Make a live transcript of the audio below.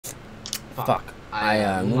Fuck.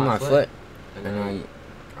 I moved my foot, and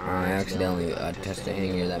I accidentally touched the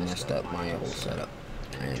hanger that messed up my whole setup,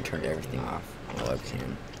 and turned everything off. My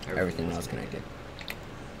webcam, everything else connected.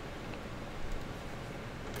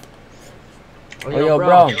 Oh, yo,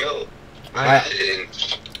 bro.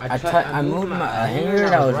 I moved my hanger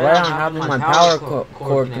that was right on top of my power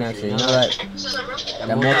cord connection. You know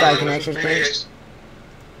that multi-connection thing?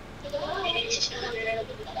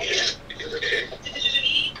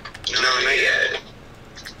 No, not yet.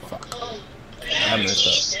 Fuck. I messed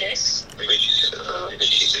up.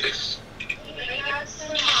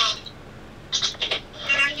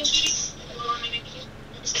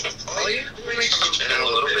 Oh, you can make something a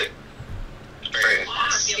little bit.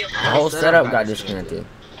 The whole setup got disconnected.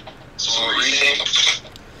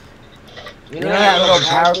 You know that little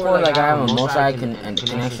power cord, like I have a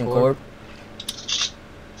multi-connection cord?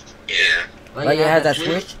 Yeah. Like it has that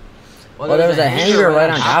switch? Well, there was a hanger right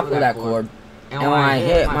on top of that cord, and when I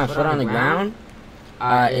hit my foot on the ground,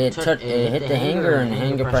 it hit the hanger, and the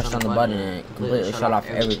hanger pressed on the button, and it completely shut off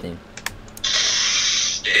everything.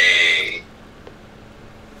 Dang.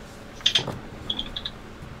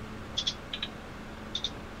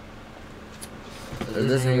 There's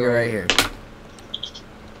this hanger right here.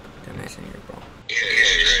 Nice hanger, bro. Yeah,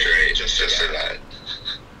 you're straight. Just for that.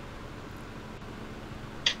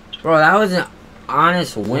 Bro, that was an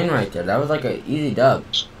honest win right there. That was like an easy dub.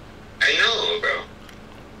 I know, bro.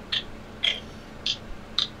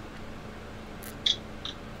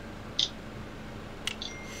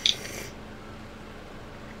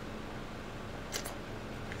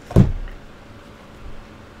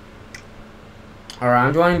 Alright,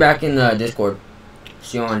 I'm joining back in the Discord.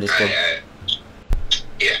 See you on Discord.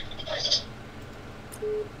 Yeah.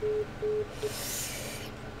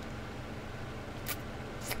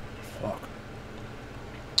 Fuck.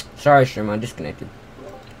 Sorry, stream, I disconnected.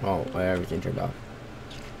 Oh, everything turned off.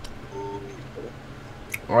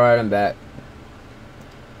 Alright, I'm back.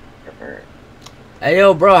 Hey,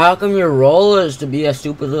 yo, bro, how come your role is to be a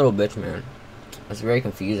stupid little bitch, man? That's very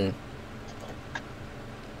confusing.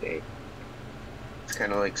 Hey. It's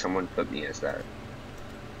kind of like someone put me as that.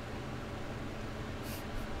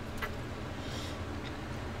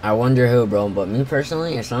 I wonder who, bro, but me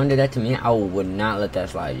personally, if someone did that to me, I would not let that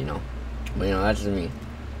slide, you know. But, you know, that's just me.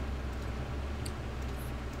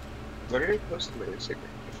 What did I post on my Instagram?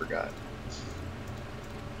 I forgot.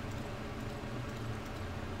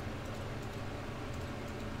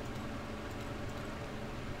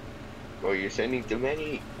 Oh, you're sending too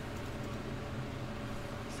many.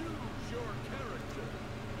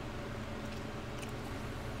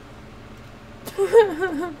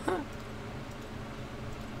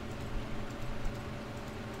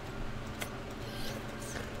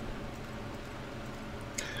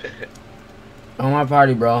 On my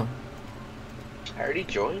party, bro. I already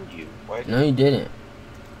joined you. Why? No, you didn't.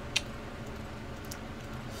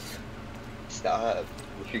 Stop.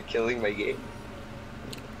 You're killing my game.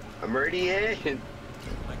 I'm already in. I can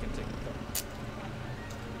take the cover.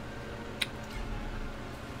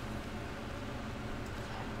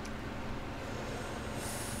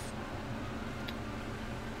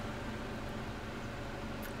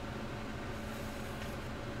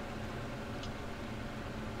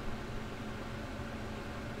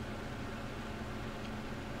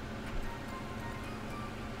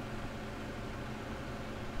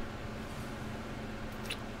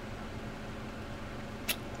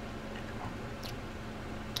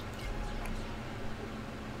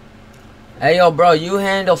 Hey, yo, bro, you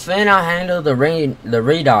handle Finn, I'll handle the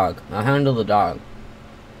re-dog. I'll handle the dog.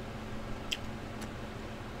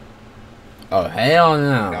 Oh, hell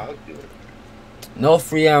no. Dog, dude. No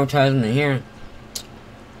free advertisement here.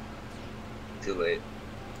 Too late.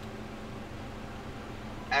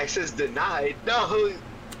 Access denied. No.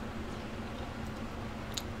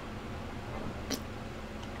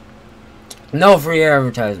 No free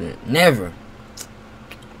advertisement. Never.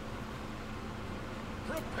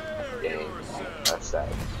 Dang, that's sad.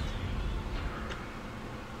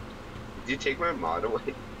 Did you take my mod away?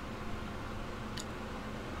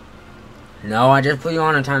 No, I just put you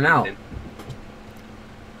on a timeout.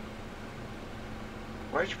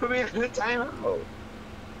 Why'd you put me in a timeout?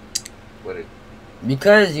 What it?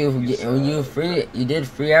 Because you did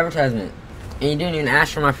free advertisement, and you didn't even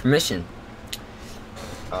ask for my permission.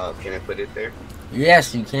 Can I put it there?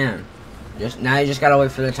 Yes, you can. Now you just gotta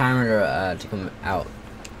wait for the timer to come out.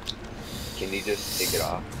 Can you just take it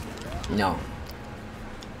off? No.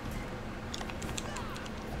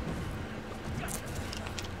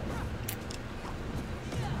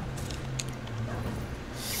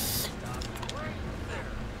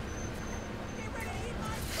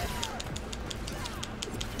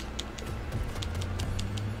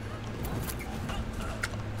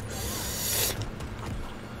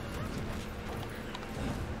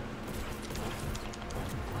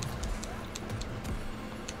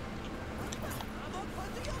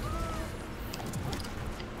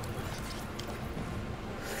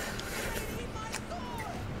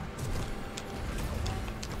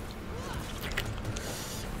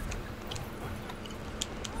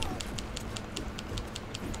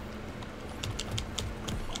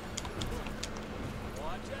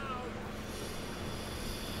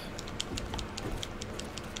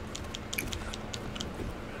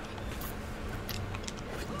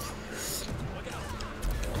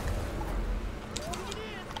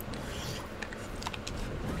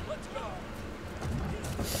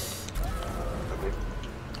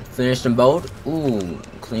 Finished them both. Ooh,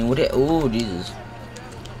 clean with it. Ooh, Jesus.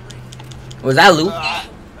 Was that loop?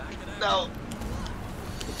 No.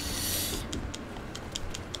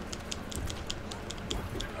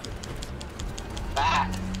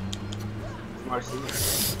 Back. Marcy.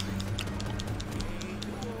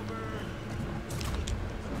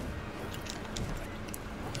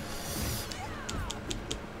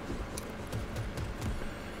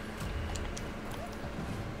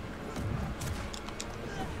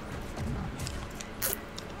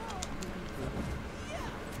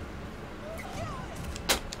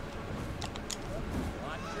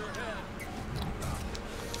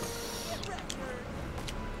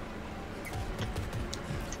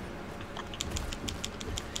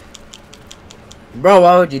 Bro,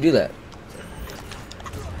 why would you do that?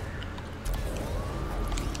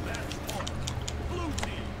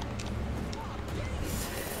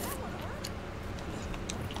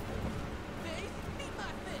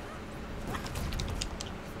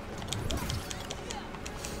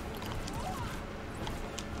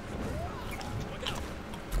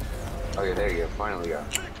 Okay, there you go. Finally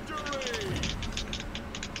got. Take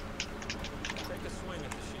a swing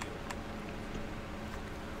at the shield.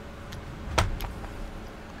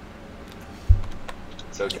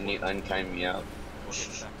 So can you untime me out? We'll get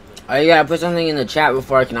back to this. Oh, you gotta put something in the chat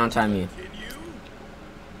before I can untime you.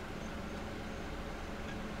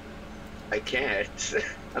 I can't.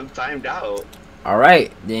 I'm timed out.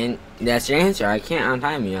 Alright, then that's your answer. I can't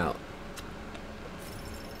untime you out.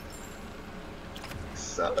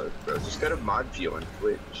 Sucks, bro. Just go to mod view on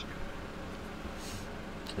Twitch.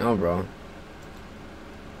 No, bro.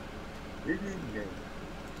 Choose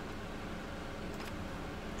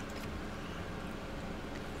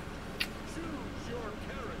your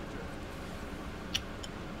character.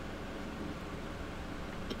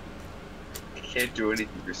 I can't do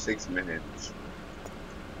anything for 6 minutes.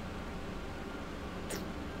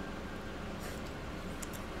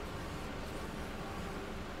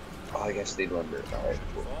 Oh, I guess they'd wonder. Alright,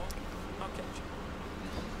 cool. Fall, I'll catch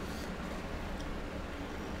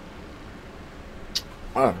you.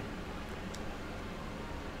 Oh.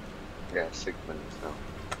 Yeah, 6 minutes now.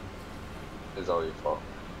 It's all your fault.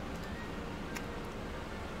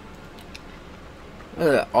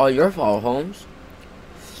 All your fault, Holmes.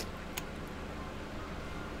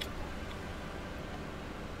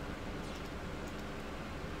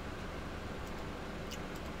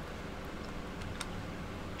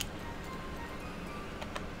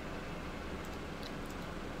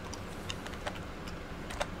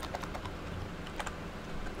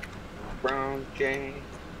 Brown game.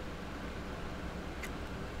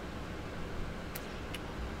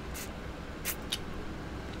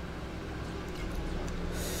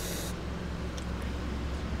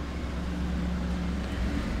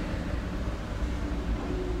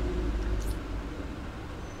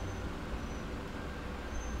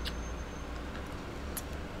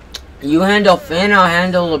 You handle Finn, I'll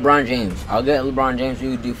handle LeBron James. I'll get LeBron James,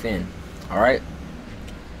 you do Finn. Alright?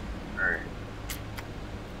 Alright.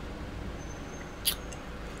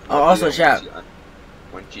 Oh, also, chat.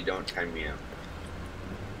 Once you don't time me out.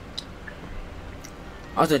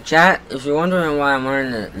 Also, chat, if you're wondering why I'm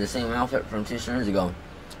wearing the same outfit from 2 streams ago,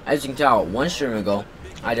 as you can tell, 1 stream ago,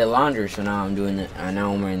 I did laundry, so now I'm doing it, and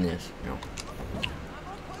now I'm wearing this. You know.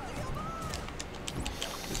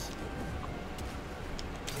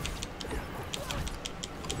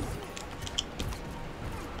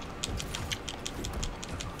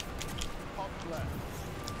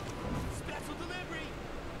 Special delivery.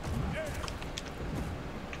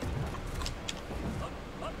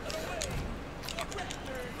 Up and away.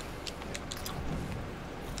 Tractor.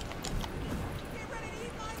 Get ready to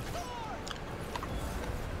eat my sword.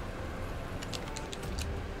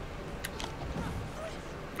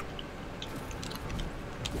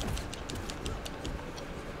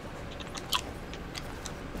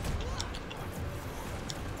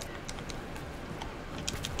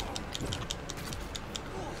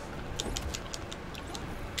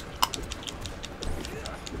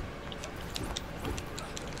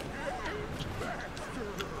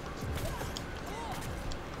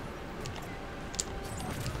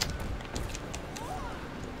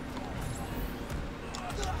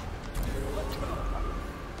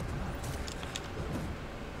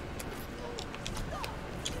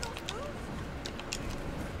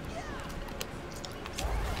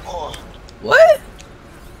 Oh, What?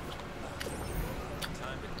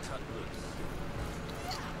 Time to cut loose.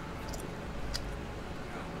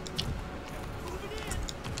 Moving in.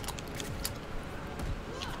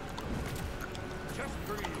 Just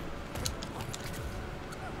for you.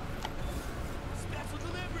 Special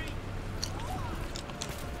delivery.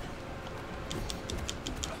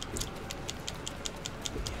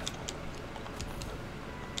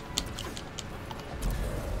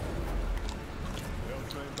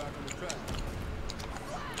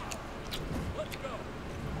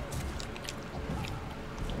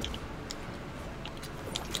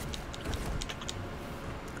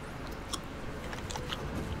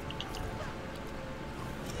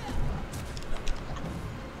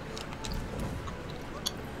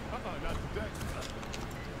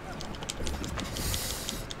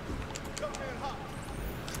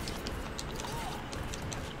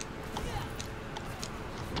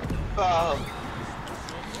 Oh.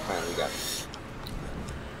 Finally got it.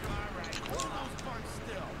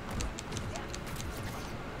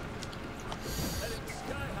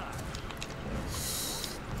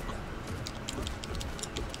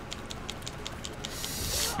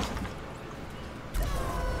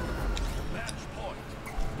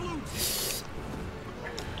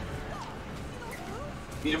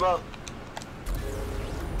 Beat him up.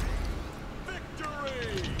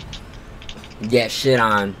 Get shit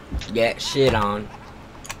on. Get shit on.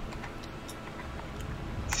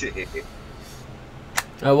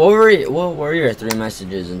 What were your 3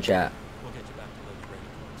 messages in chat? We'll get you back to living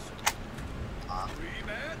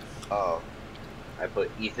points. Oh. I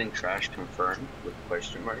put Ethan Trash confirmed with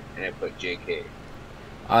question mark, and I put JK.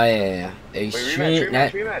 Oh yeah. Wait, Extreme.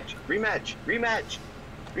 rematch.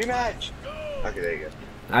 Okay, there you go.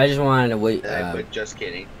 I just wanted to wait. And I put just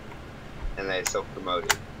kidding, and then I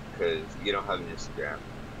self-promoted because you don't have an Instagram.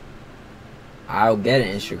 I'll get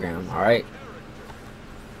an Instagram. All right.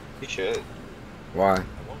 You should, Why? I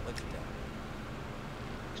won't let you down.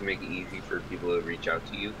 to make it easy for people to reach out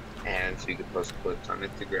to you, and so you can post clips on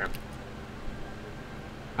Instagram.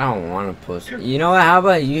 I don't want to post. You know what? How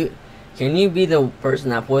about you? Can you be the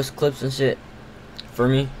person that posts clips and shit for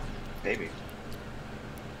me? Maybe.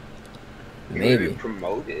 Maybe.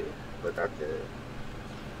 Promote it, but that's it.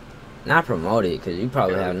 Not promote it, because you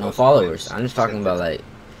probably Yeah, have no post followers. clips. I'm just talking about like,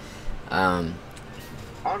 Oh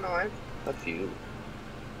no, I have a few.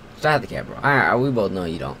 stop the camera. Alright, we both know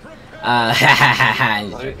you don't.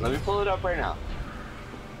 Let me pull it up right now.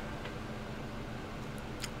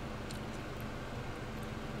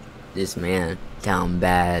 This man down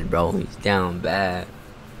bad, bro. He's down bad.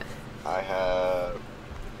 I have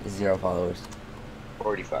 0 followers.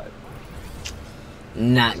 45.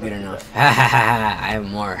 Not good enough. Ha ha ha! I have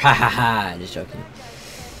more. Ha ha ha! Just joking.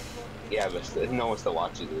 Yeah, but still, no one still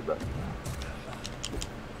watches it, bro.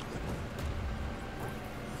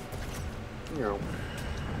 You know.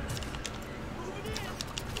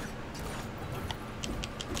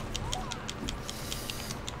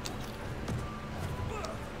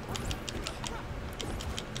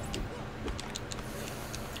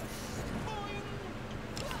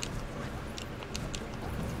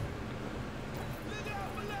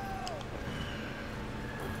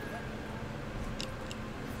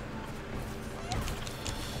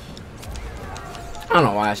 I don't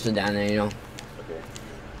know why I stood down there, you know. Okay.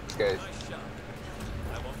 This guy's Nice shot.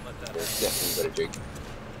 I won't let that there's definitely better Jake.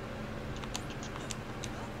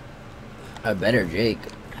 A better Jake.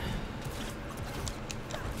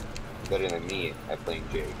 Better than me at playing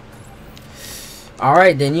Jake.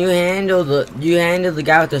 Alright, then you handle the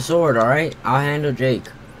guy with the sword, alright? I'll handle Jake.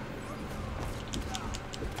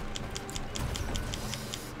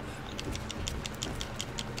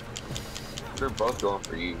 We're both going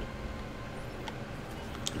for you.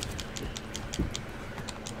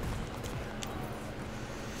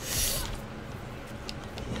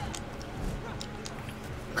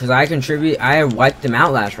 Cause I wiped him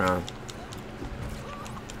out last round.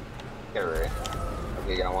 Yeah, right.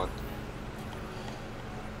 Okay, got one.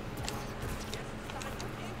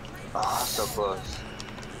 Ah, so close.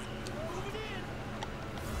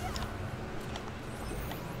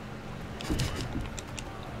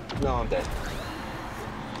 No, I'm dead.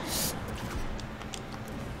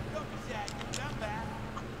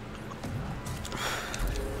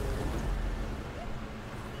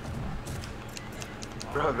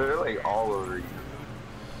 Bro, they're like all over you.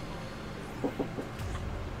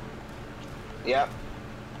 Yep.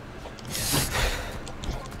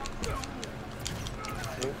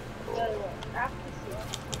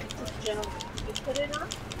 You put it on,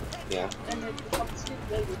 Yeah. and then it helps you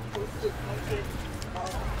they would post it like it.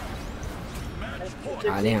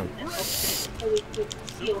 Ah, damn. So we could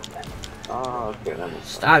seal that. Oh, okay, that makes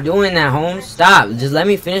sense. Stop doing that, Holmes. Stop. Just let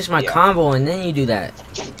me finish my Yeah. combo and then you do that.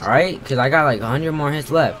 Alright? Cause I got like 100 more hits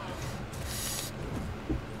left.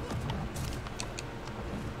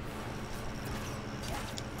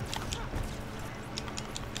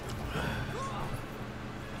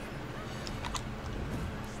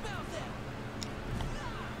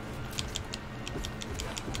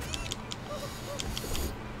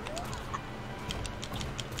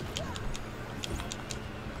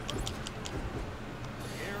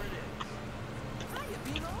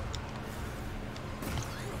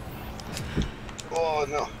 Oh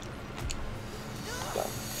no.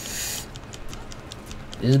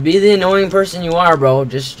 Just be the annoying person you are, bro.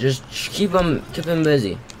 Just keep him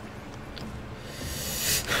busy.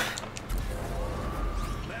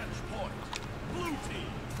 match point. Blue team.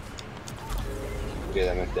 Okay,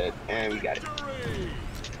 that meant dead. And we got it. Victory.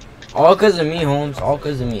 All cause of me, Holmes. All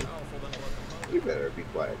cause of me.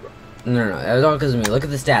 Why, bro? No, that was all because of me. Look at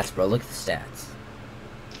the stats, bro. Look at the stats.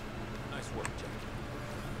 Nice work, Jack.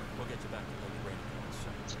 We'll get you back to Lady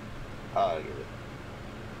Rainicorn soon. Oh, give it.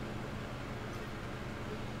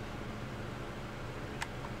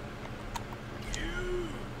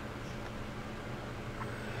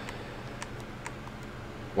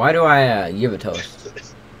 Why do I give a toast?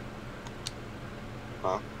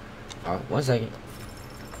 Huh? Oh, 1 second.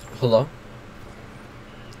 Hello?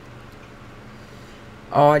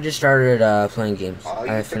 Oh, I just started playing games. Oh,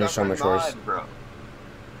 I you finished took all my off chores. mod, bro.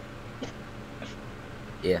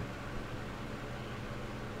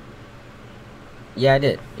 Yeah, I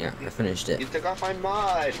did. Yeah, I finished You it. took off my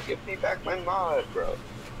mod. Give me back my mod, bro.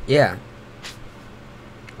 Yeah.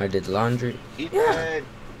 I did laundry. Eat Yeah. that.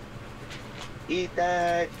 Eat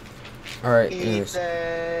that. Alright, Eat anyways.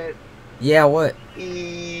 that. Yeah, what?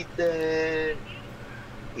 Eat that.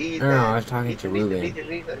 Eat No, that. I was talking Eat to that, eat that, Ruben. eat that,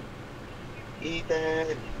 eat that. Eat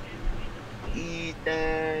that. Eat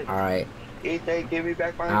that. Alright. Eat that. Give me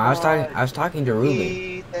back my No, mod. I was talking to Ruben.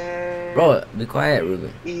 Eat that. Bro, be quiet,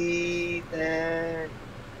 Ruben. Eat that.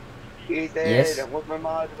 Eat that. Yes? I want my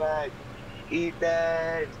mod back. Eat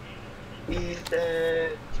that. Eat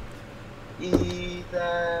that. Eat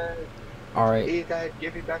that. Alright. Eat that.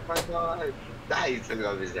 Give me back my mod. Ah, he took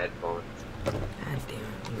off his headphones. God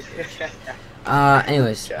damn it.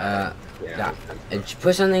 Anyways, Yeah. yeah.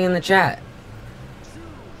 Put something in the chat. Choose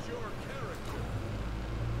your character.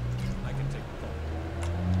 I can take the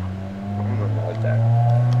I'm gonna mod that.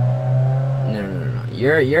 No.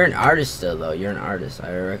 You're an artist still, though. You're an artist.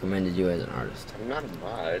 I recommended you as an artist. I'm not a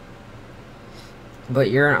mod. But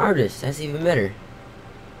you're an artist. That's even better.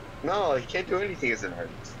 No, he can't do anything as an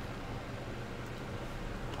artist.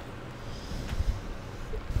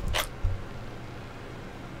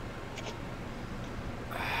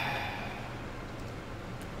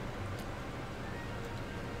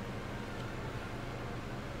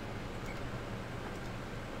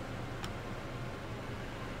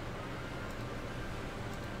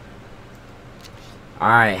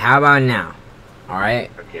 Alright, how about now?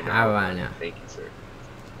 Alright? Okay, How about now? Thank you, sir.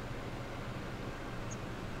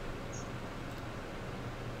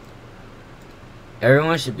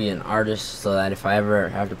 Everyone should be an artist so that if I ever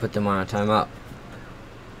have to put them on a timeout.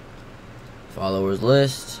 Followers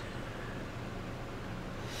list.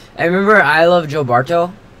 Hey, remember I Love Joe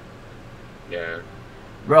Barto? Yeah.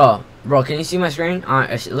 Bro, can you see my screen?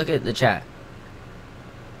 Look at the chat.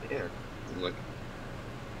 Yeah. Look.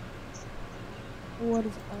 What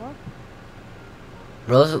is up?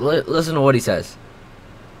 Bro, listen to what he says.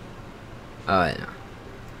 Alright, now.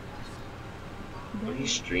 When he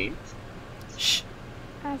streams. Shh.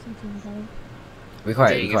 Have something better. Be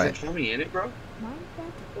quiet, Dang, be quiet. is it Tommy in it, bro?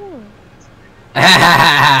 Minecraft or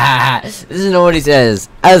Listen to what he says.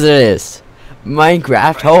 As it is.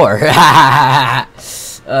 Minecraft whore. I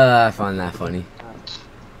find that funny.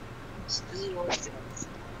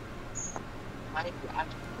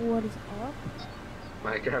 what is up?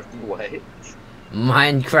 Minecraft what?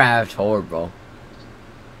 Minecraft whore, bro.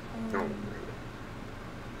 No. Um,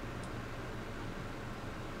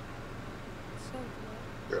 so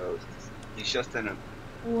Bro. He's just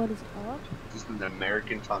what is up? an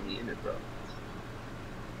American Tommy in it, bro.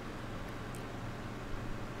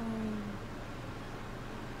 Um,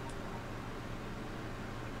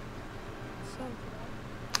 so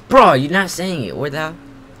Bro, you're not saying it. What the hell?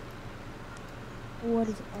 what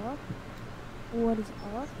is up? What is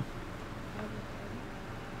up?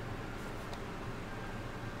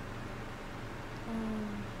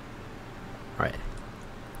 Alright.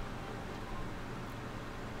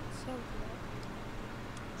 So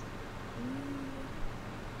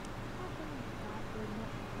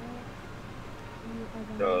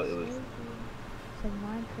No, it was. So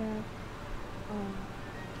Minecraft,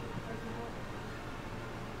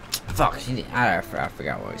 Fuck, I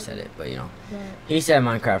forgot where he said it, but you know. but He said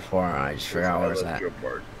Minecraft 4, and I just forgot where it's I love at. Joe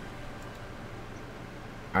Bart.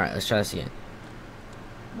 Alright, let's try this again.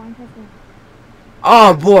 Minecraft.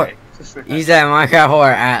 Oh boy! He's at Minecraft 4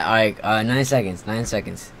 at like 9 seconds. 9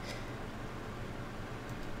 seconds.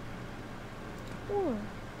 Or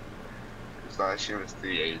His last year was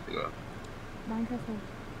 3 days ago. Minecraft.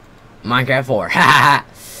 Minecraft 4. Haha.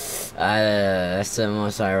 That's the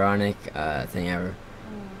most ironic thing ever.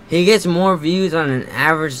 He gets more views on an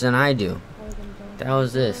average than I do. The hell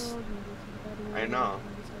is this? I know.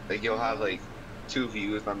 Like, you'll have like 2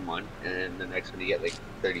 views on one, and then the next one you get like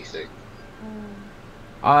 36.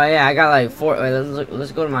 Oh yeah, I got like 4. Wait,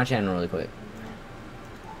 let's go to my channel really quick.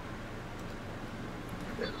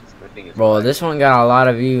 I think it's Bro, fine. this one got a lot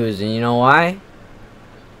of views, and you know why?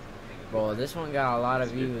 Bro, this one got a lot of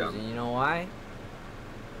views, and you know why?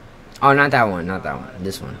 Oh, not that one, not that one.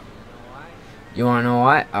 This one. You wanna know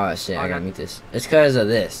why? Oh shit, I gotta mute this. It's because of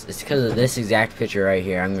this. It's because of this exact picture right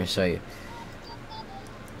here. I'm gonna show you.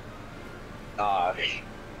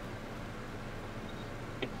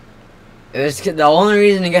 It's the only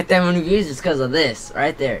reason to get that many views is because of this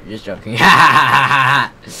right there. Just joking.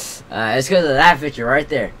 It's because of that picture right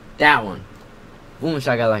there. That one. Boom,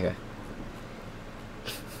 shaka like a.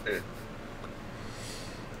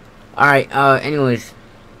 Alright, anyways.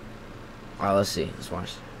 Alright, let's see. Let's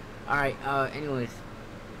watch. Alright, anyways.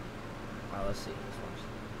 Alright, let's see. Let's watch.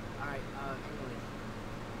 Alright, anyways.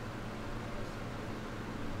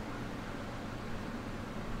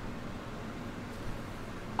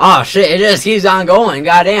 Oh shit, it just keeps on going,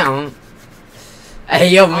 goddamn. Hey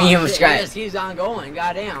yo, medium subscribe. It just keeps on going,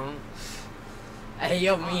 goddamn. Hey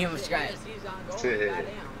yo, medium subscribe. It just keeps on going,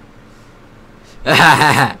 goddamn.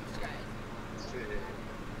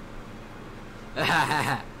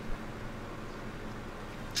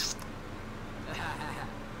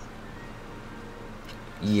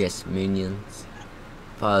 Yes, minions.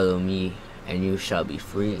 Follow me and you shall be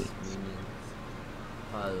free. Yes, minions.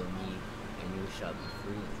 Follow me and you shall be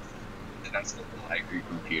free. That's the angry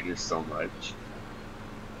computer so much.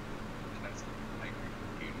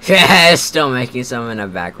 Still making some in the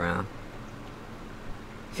background.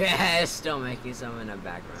 Still making some in the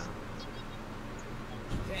background.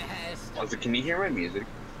 Also, can you hear my music?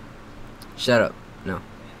 Shut up. No.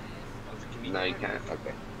 No, you can't.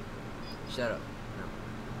 Okay. Shut up. No.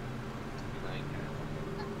 No, you can't.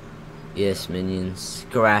 Yes, minions.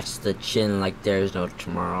 Scratch the chin like there's no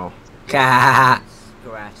tomorrow. Scratch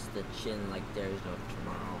the chin like there's no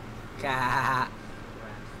tomorrow.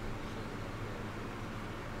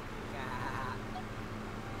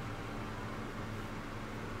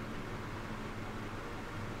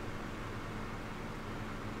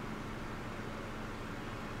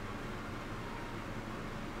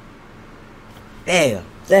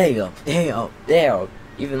 There you go.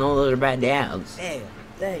 Even though those are bad dads. There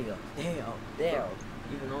you go. Even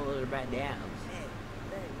though those are bad dads.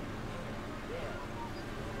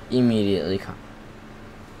 Immediately come.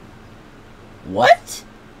 What?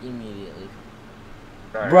 Immediately come.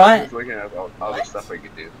 Sorry, Bruh. I'm just looking at all the stuff I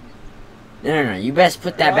could do. No. You best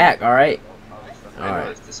put that back, alright? I know Alright.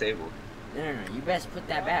 it's disabled. No. You best put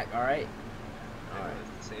that back, alright? I know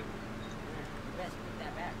it's disabled.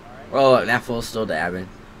 Roll up, that fool's still dabbing.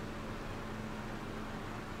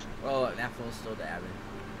 Roll up, that fool's still dabbing.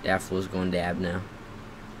 That fool's going dab now.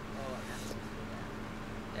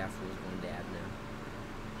 That fool's going dab now.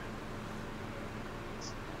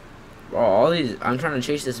 Bro, all these, I'm trying to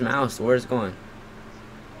chase this mouse. Where's it going?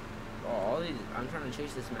 Bro, all these, I'm trying to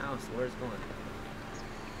chase this mouse. Where's it going?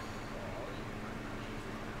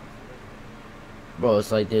 Bro,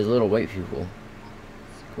 it's like there's little white people.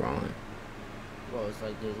 It's growing. Bro, it's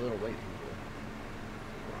like there's little white people.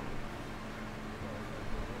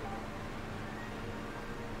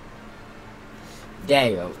 There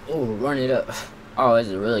you go. Ooh, run it up. Oh, this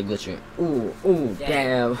is really glitching. Ooh,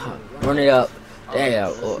 damn. Run it up. There you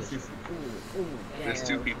go. There's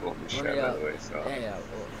two people in the show, by the way, so.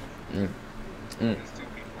 There's two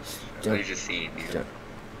people. I just seen you.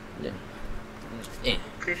 Yeah.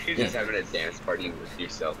 You're just having a dance party with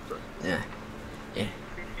yourself, bro. Yeah.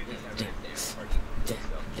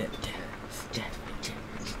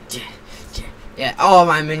 Yeah, all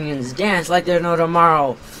my minions dance like there's no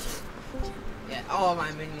tomorrow. Yeah, all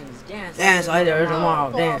my minions dance like there's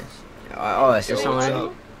tomorrow. Dance. Oh, it's just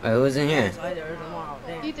someone. Wait, who's in here?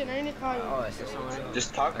 Ethan, I need to call you. Oh, it's just someone.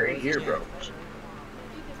 Just talk right here, bro.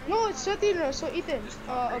 No, it's Ethan. So Ethan.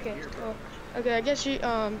 Okay. Okay, I guess she's we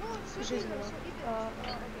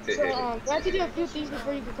have to do a few things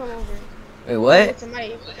before you can come over. Wait, what? It's a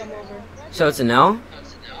mic. Come over. So it's a no?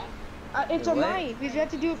 It's a mic. We have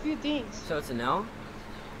to do a few things. So it's a no?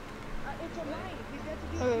 It's a mic. We have to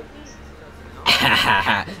do a few things.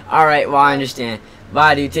 Alright, well, I understand.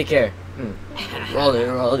 Bye, dude. Take care. Roll it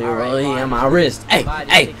on my wrist.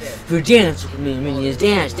 Hey, who dance with me, minions?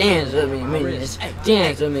 Dance with me, minions.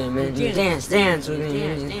 Dance with me, minions. Dance with me, minions. Dance with me, minions.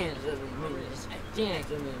 Dance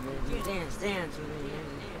with me, minions. Dance with me, minions.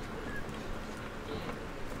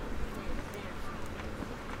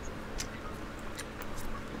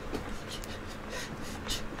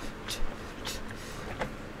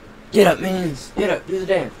 Get up, minions. Get up. Do the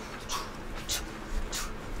dance.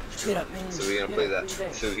 Get up, minions. So we're gonna play that.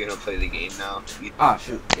 So we're gonna play the game now. Ah,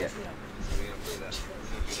 shoot. Yeah. So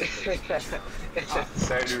we're gonna play that.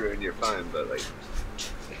 Sorry to ruin your fun, but like.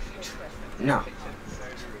 No.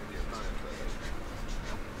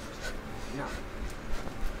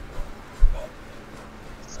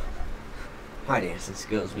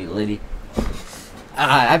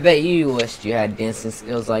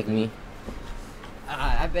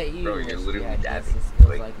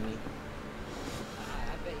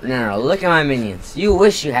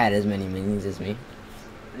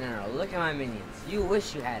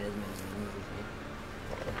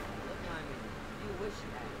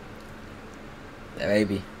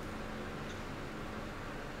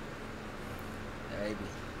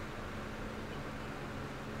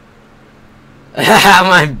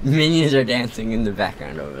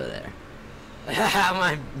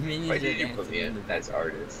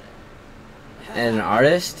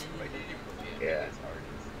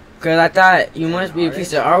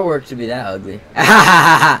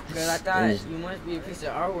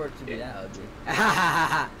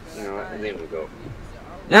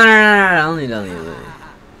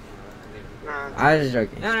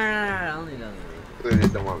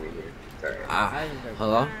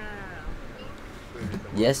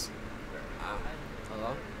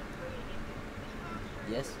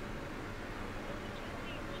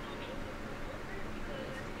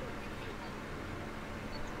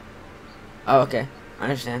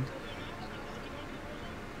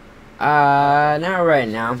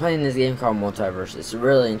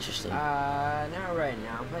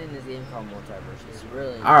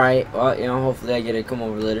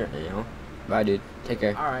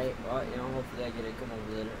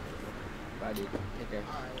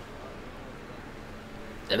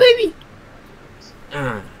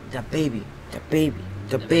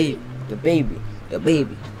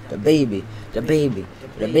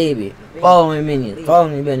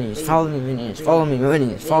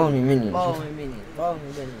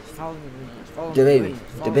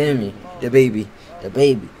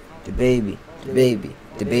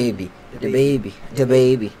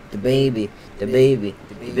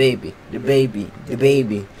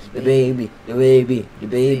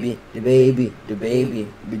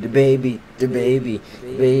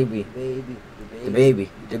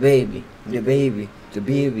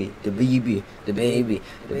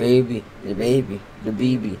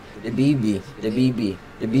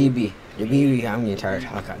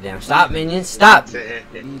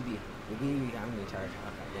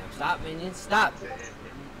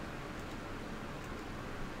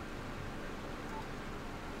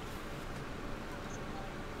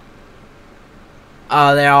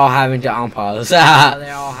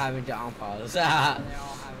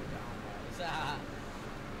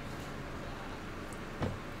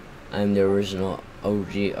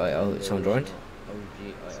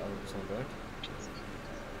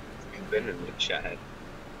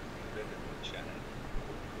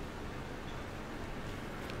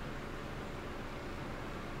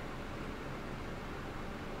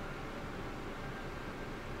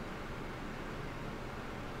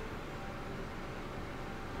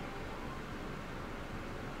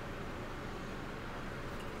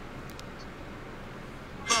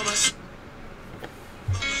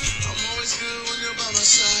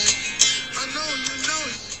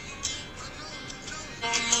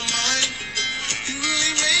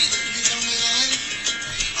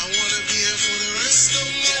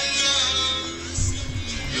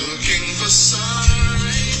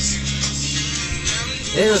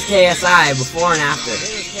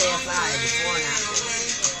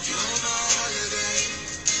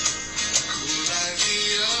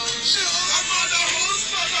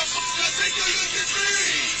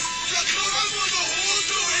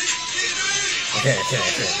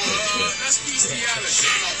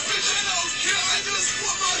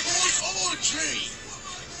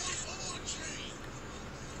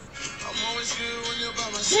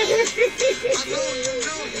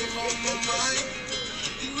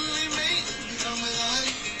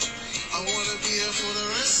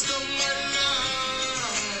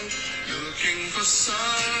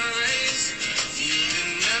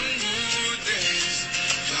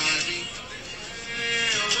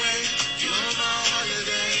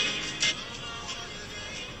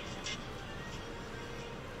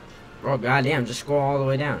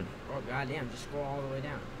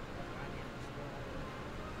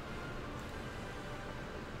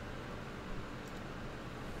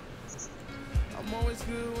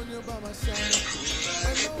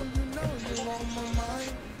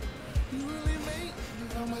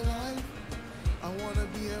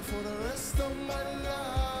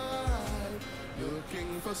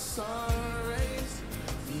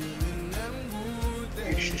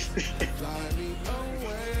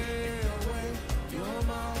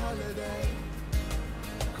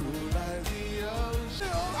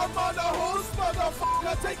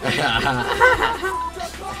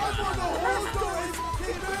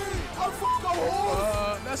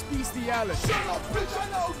 bestiality. Shut up, bitch, I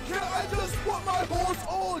don't care. I just want my horse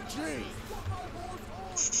orgy.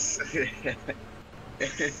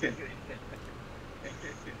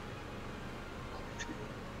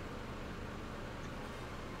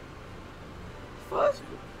 What?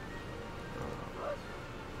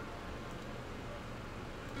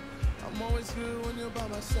 I'm always good when you're by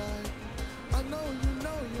my side. I know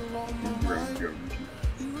you're on my mind. You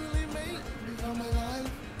really make me come alive.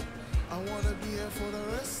 I wanna be here for the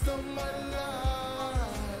rest of my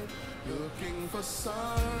life. Looking for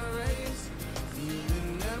sun rays,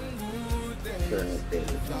 feeling them good days.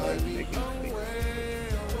 Fly me away,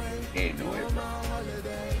 from my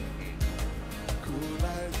holiday. Cool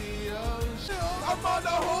ideas. I'm on the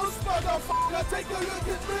horse, motherfucker. Take a look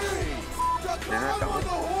at me. I'm on the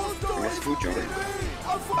horse, don't hate me.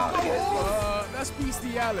 I'm from the horse. That's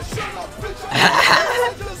bestiality. Shut up, bitch. I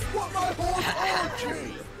just want my horse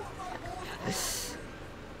orgy.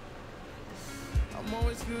 I'm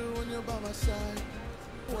always good when you're by my side.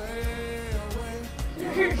 Way away.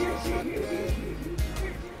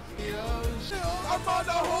 I'm on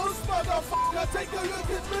the horse, motherfucker. Take a look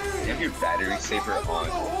at me. You have your battery saver on.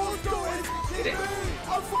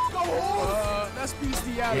 I'm from the horse. That's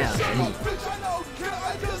bestiality. Yeah. Shut up, bitch. I don't care.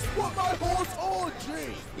 I just want my horse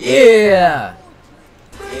orgy. Yeah.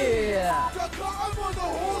 Yeah. I'm on the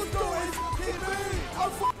horse, don't hate me.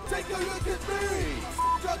 Take a look at me.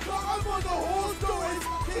 I'm on the horse, don't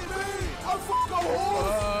hate me. I'm from the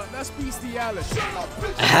horse. That's bestiality. Shut up,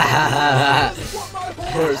 bitch.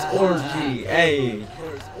 Horse orgy, hey.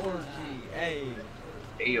 Horse orgy, hey.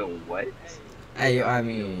 Hey, yo, what? Hey, I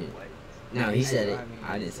mean, no, he said it.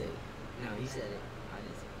 I didn't say it. No, he said it. I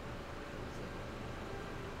didn't say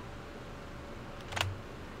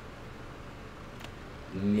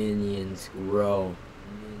it. Minions grow.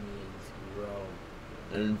 Minions grow.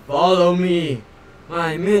 And follow me.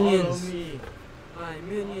 My minions. My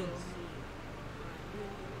minions.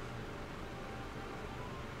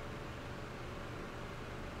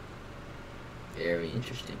 Very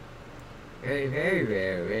interesting. Very, very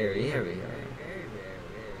rare. Very, very rare.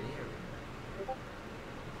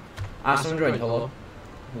 Awesome Android, hello.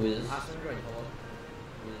 Who is this? Awesome Android, hello.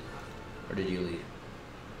 Or did you leave?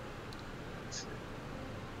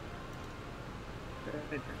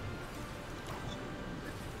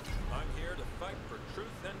 I'm here to fight for truth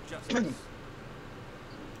and justice.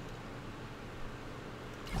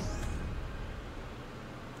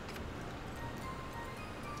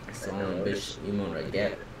 I said no, bitch. You won't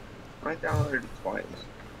get. I downloaded it twice.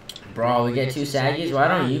 Bro, we get two Saggies? Why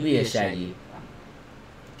don't you be a Shaggy?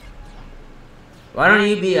 Why don't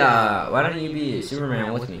you be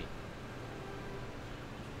Superman with me?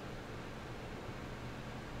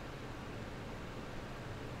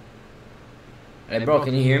 Hey bro,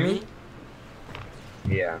 can you hear me?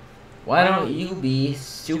 Yeah. Why don't you be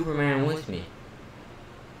Superman with me?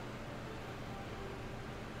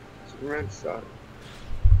 Superman sucks.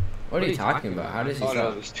 What are you talking about? How does he Oh no,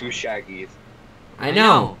 suck? there's two Shaggies. I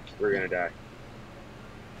know! We're gonna die.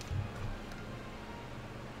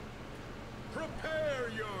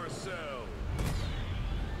 Prepare yourself.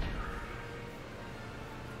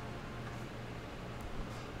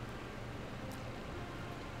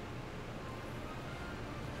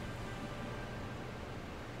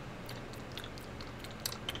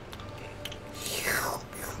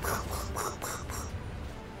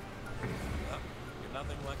 You're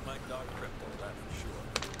nothing like my dog Crypto, that's for sure.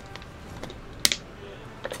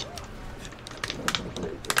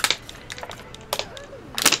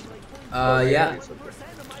 Yeah.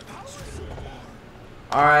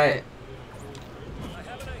 Alright.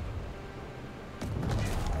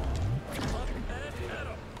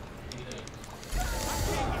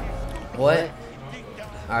 What?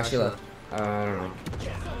 Ah, she left. I don't know.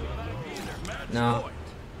 No.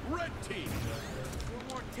 Red team.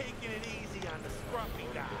 We're more taking it easy on the scruffy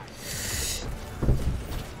guy.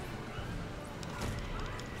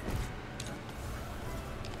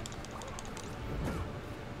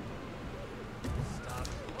 Stop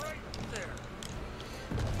right there.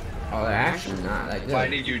 Oh, they're actually not that good. Why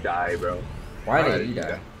did you die, bro? Why did you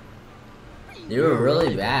die? They were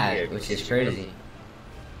really bad, which is crazy.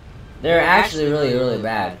 They're actually really, really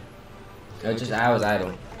bad. It was just I was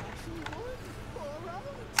idle.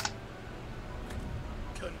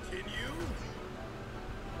 Continue.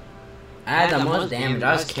 I had the most damage.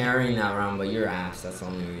 I was carrying that round, but your ass. That's the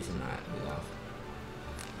only reason I lost.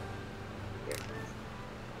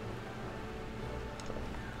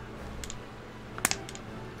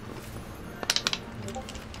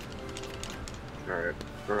 Alright,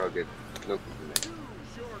 we're all good. No complaint.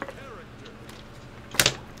 Choose your character.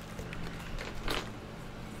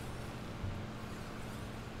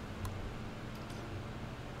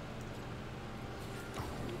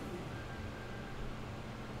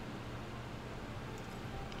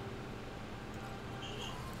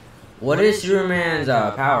 What is Superman's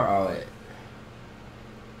power? Oh, wait.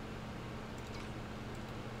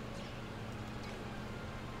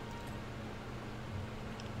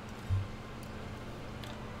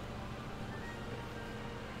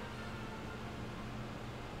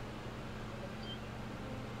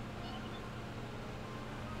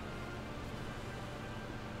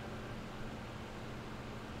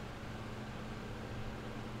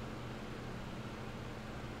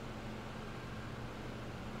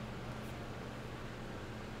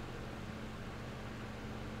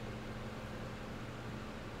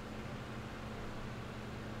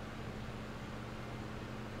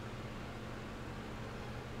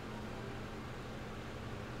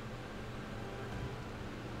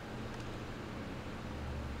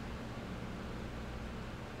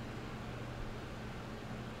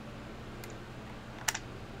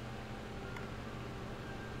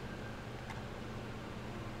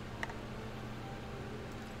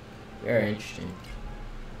 Very interesting.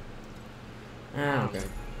 I don't care.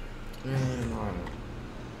 I don't know.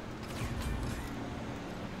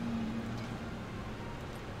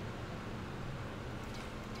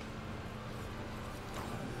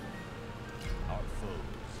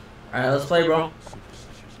 Alright, let's play, bro.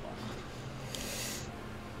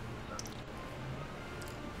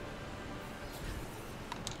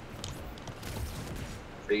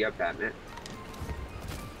 So you got Batman.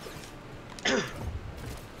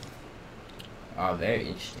 Oh, very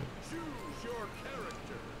interesting.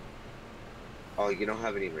 Oh, you don't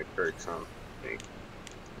have any of my perks, huh?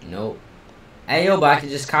 Nope. Hey, yo, but I can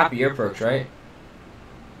just copy your perks, right?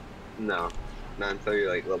 No. Not until you're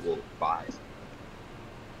like level 5.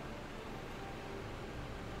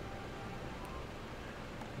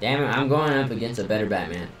 Damn it, I'm going up against a better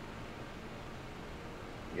Batman.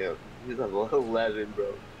 Yo, he's level 11,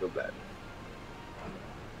 bro. So bad.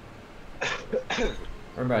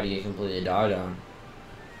 We're about to get completely dogged on.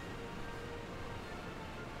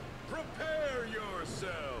 Prepare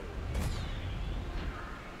yourself.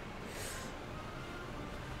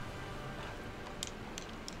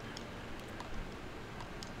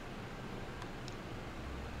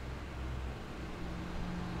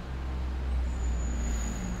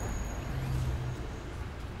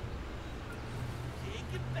 King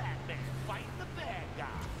and Batman fight the bad guy.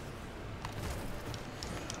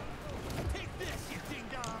 Take this, you ding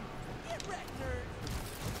dong. Get wrecked, nerd.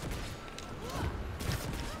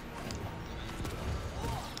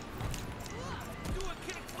 Do a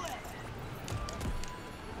kick flip.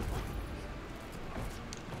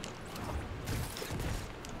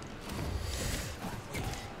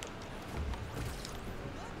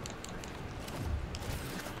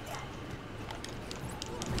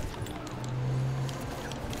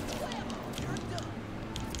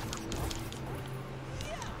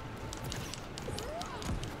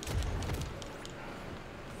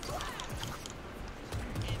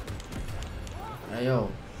 Hey,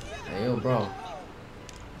 yo. Hey, yo, bro.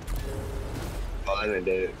 Oh, I didn't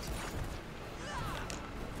do it.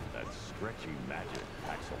 That stretchy magic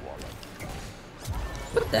packs a wallet.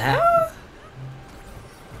 What the hell?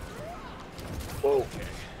 Whoa. Okay,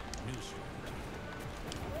 new street.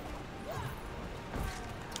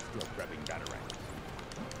 Still prepping batarangs.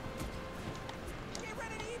 Get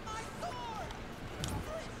ready to eat my sword!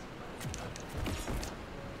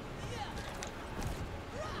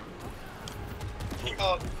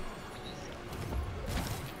 Oh.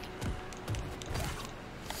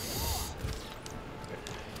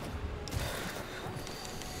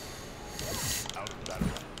 Out of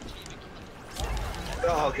batarang.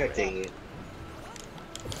 Oh, god dang it.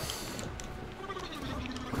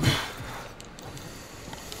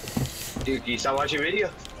 Dude, can you stop watching video?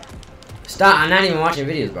 Stop, I'm not even watching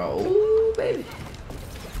videos, bro. Ooh, baby.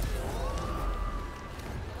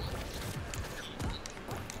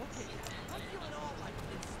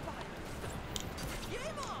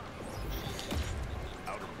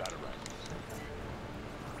 Out of batarang.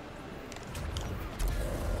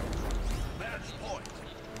 Match point.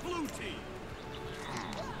 Blue team.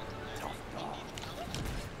 Tough dog.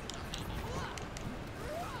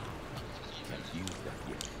 Can't use that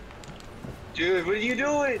yet. Dude, what are you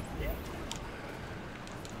doing?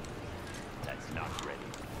 That's not ready.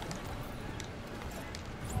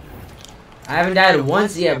 I haven't died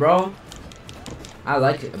once yet, bro. I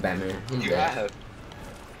like Batman. He's You bad. have.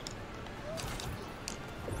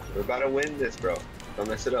 We're about to win this, bro. Don't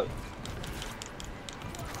mess it up.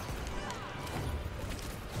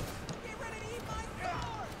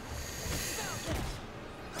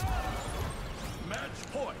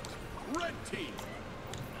 Match point. Red team.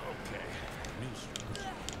 Okay. New street.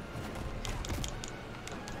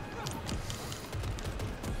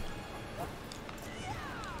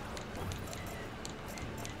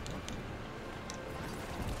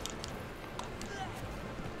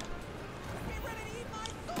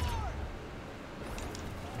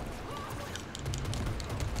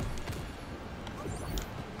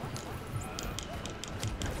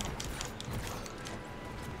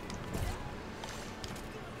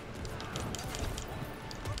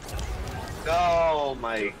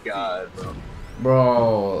 my god, bro.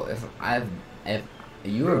 Bro, if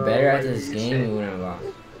you were better at this game, you wouldn't have lost.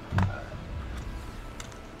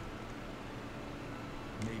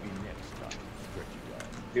 Maybe next time, stretchy guy.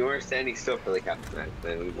 If you weren't standing still for like half the match,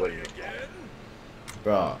 then we wouldn't.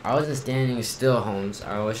 Bro, I wasn't standing still, Holmes.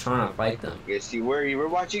 I was trying to fight them. Yes, you were. You were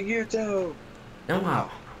watching YouTube. No, how?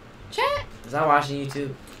 Chat. Was I watching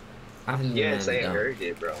YouTube? I think you Yes, I man is dumb. heard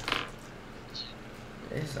it, bro.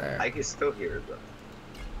 Yes, sir. I can still hear it, bro.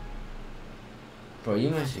 Bro, you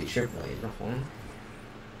must be tripping. Is my phone?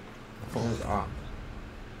 My phone's off.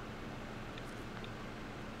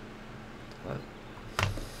 What?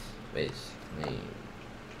 Space. Name.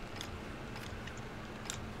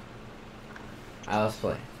 Alright, let's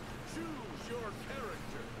play. Choose your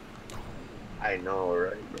character. I know,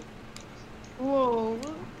 right, bro? Whoa.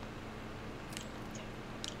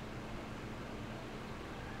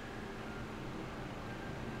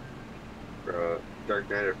 Bro, Dark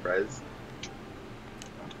Knight of Fez.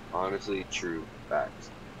 Honestly, true facts.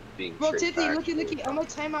 Being Bro, straight Tiffany, facts. looky. I'm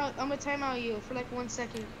gonna time out you for like 1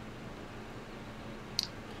 second.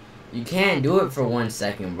 You can't do it for 1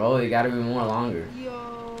 second, bro. You gotta be more longer.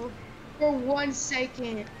 Yo. For 1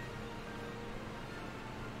 second.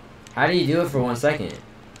 How do you do it for 1 second?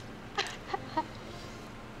 You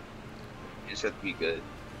just have to be good.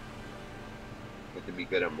 You have to be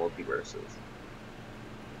good at multiverses.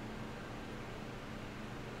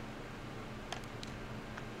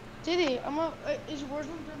 Diddy, is Warzone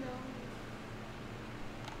done now?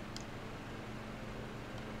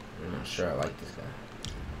 I'm not sure I like this guy.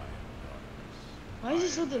 Why is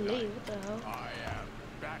it so delayed? What the hell? I am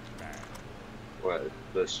Batman. What?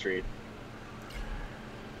 The stream?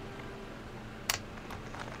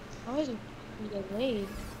 Why is it delayed?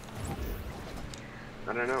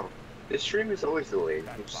 I don't know. This stream is always delayed.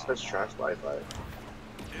 It just has trash Wi-Fi.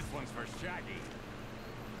 This one's for Shaggy.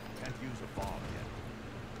 Can't use a bomb yet.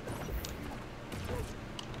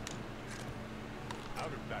 Out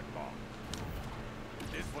of that bomb.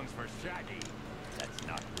 This one's for Shaggy. That's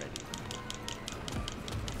not ready.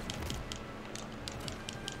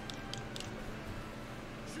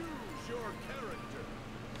 Choose your character.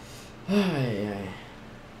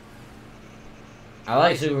 I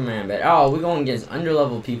like Superman, but oh, we're going against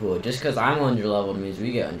underleveled people. Just because I'm underleveled means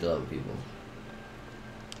we get underleveled people.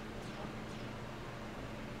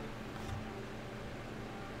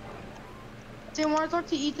 Do you want to talk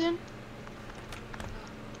to Ethan?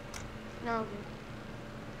 No.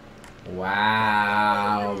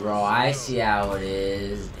 Wow, bro, I see how it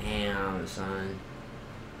is. Damn, son.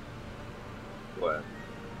 What?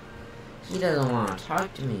 He doesn't want to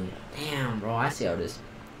talk to me. Damn, bro, I see how it is.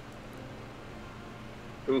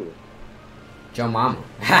 Who? Joe Mama.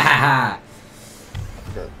 Ha ha ha.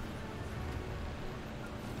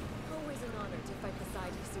 Always an honor to fight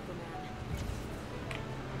beside you, Superman.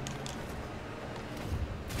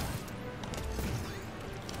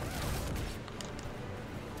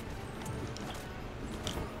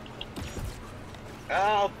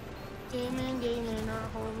 Help! Gaming, our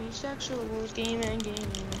homosexuals. Gaming.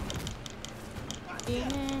 Gaming are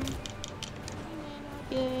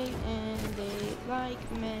gay and they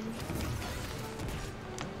like men.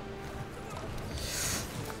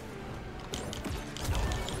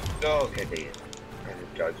 No, okay, dang it.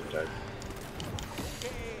 Judge.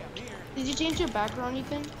 Did you change your background,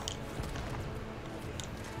 Ethan?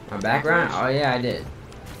 My background? Oh, yeah, I did.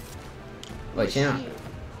 Wait, you know.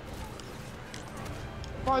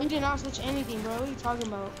 Bro, you did not switch anything, bro. What are you talking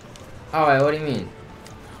about? Oh, wait, what do you mean?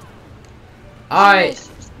 Alright.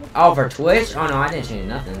 Oh, for Twitch? Oh, no, I didn't change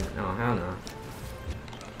nothing. No, hell no.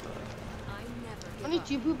 Only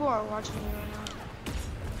 2 people are watching me right now.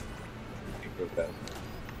 Okay.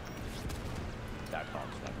 That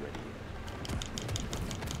bomb's not ready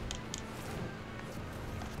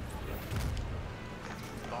yet.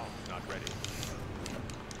 Bomb's not ready.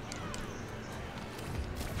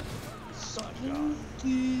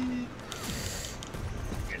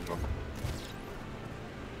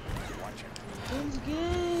 Watch it. It's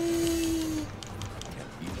gay.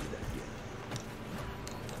 Can't use that yet.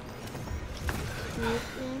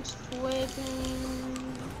 Ethan's twerking.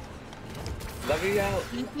 Let me out.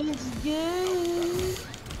 Ethan's gay.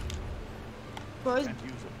 Bro, is Can't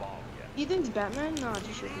use a bomb yet. Ethan's Batman? No,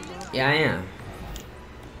 just shaking off. Yeah, I am.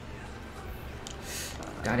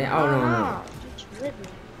 Got it? Oh, no. Just tripping.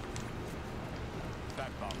 That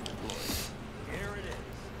bomb's deployed. Here it is.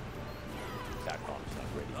 That bomb's not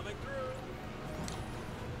ready. Coming through.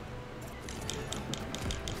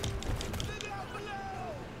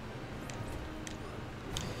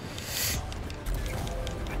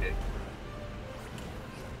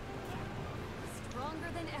 Strong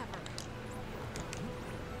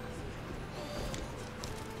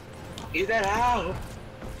Eat that out.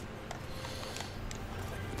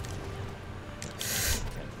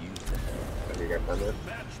 You got thunder?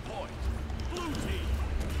 Match point. Blue team.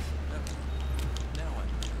 Now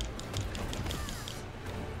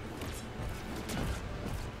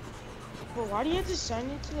But why do you have to sign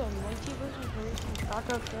into the multiverse version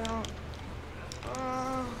backup account?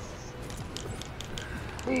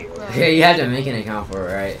 Yeah, you have to make an account for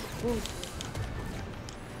it, right?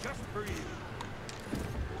 just for you.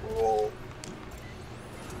 Oh.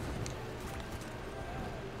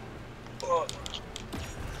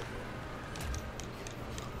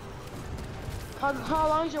 How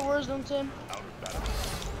long is your Warzone, Tim? Out of battle.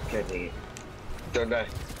 Can't eat. Don't die.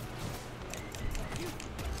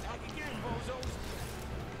 Back again, bozos.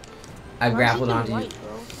 I Why grappled is he onto you. white,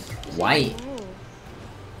 bro? White? Oh.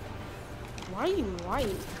 Why are you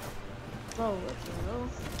white? Bro, what the hell?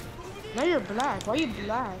 Now you're black. Why are you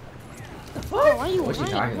black? Bro, why are you What you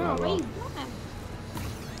white? talking No, about, why bro? you black?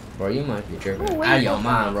 Bro, you might be tripping. Oh, wait, Out of your bro.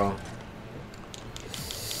 mind, bro.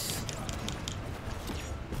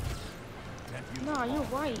 Nah, you're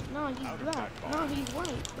white. Nah, he's black. Nah, he's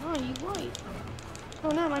white. Nah, he's white. Oh,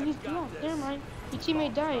 never mind, he's black. Never mind. Your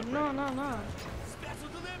teammate died. Nah, nah, nah. Special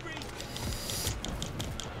delivery.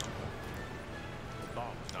 The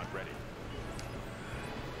bomb's not ready.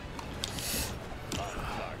 On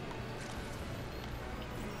target.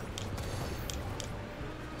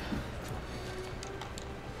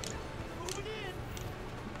 Moving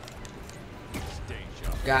in. Stay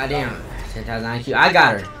sharp. Goddamn. 10,000 IQ. I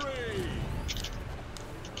got her.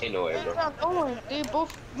 Ain't no way, They bro. got no one. They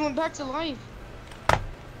both went back to life.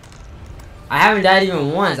 I haven't died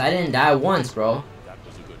even once. I didn't die once, bro. That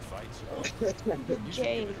was a good fight, sir. You should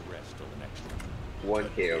Okay. give it a rest till the next one. 1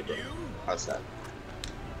 KO, bro. Outside.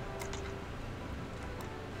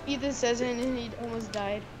 Ethan says it and he almost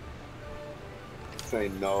died. Say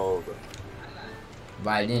no, bro. But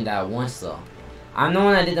I didn't die once, though. I'm the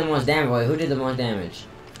one that did the most damage. Wait, who did the most damage?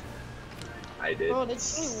 I did. Bro,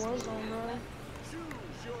 let's play Warzone, bro.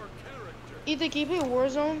 Choose your character. Ethan, can you play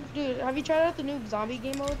Warzone? Dude, have you tried out the new zombie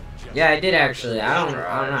game mode? Yeah, I did actually. I'm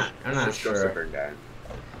not Just go sure. different guy.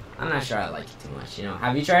 I'm not sure I like it too much, you know.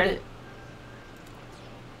 Have you tried it?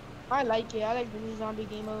 I like it. I like the new zombie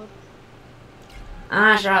game mode. I'm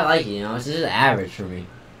not sure I like it, you know. It's just average for me.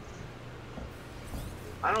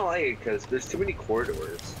 I don't like it because there's too many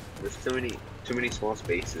corridors. There's too many small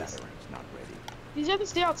spaces. Veteran's not ready. You just have to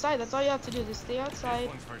stay outside. That's all you have to do. Just stay This outside.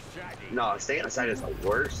 one's for Shaggy. No, staying outside is the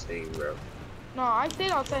worst thing, bro. No, I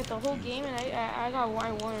stayed outside the whole game and I got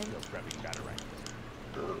I won. You're prepping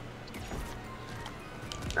Batarang.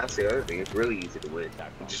 That's the other thing. It's really easy to win.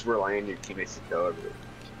 You just rely on your teammates to kill everything.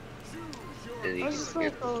 And you I can was just just playing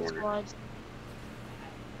get the solo corner. squads.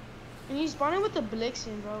 And you spawned in with the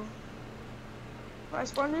Blixen, bro. I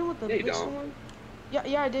spawned in with the Yeah, you Blixen don't. one.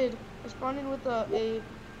 Yeah, I did. I spawned in with the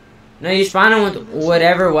No, you spawn in with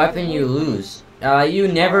whatever weapon you lose. You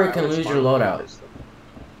never I can would lose spawn your with loadout. pistol.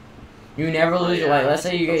 You never lose your, like, let's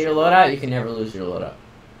say you get your loadout, you can never lose your loadout.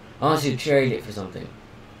 Unless you trade it for something.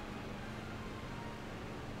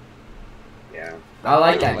 Yeah. I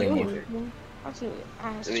like that don't game like mode. it. absolutely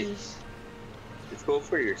ass I mean- cheese. It's cool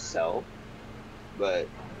for yourself, but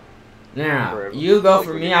No, you go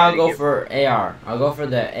for me, I'll go for AR. I'll go for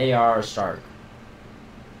the AR Stark.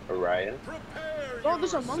 Araya. Bro,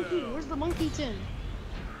 there's a monkey. Where's the monkey, Tim?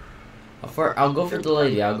 I'll go for the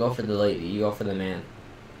lady, I'll go for the lady. You go for the man.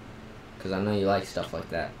 Because I know you like stuff like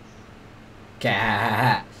that.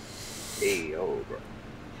 Cat. Hey, yo, bro.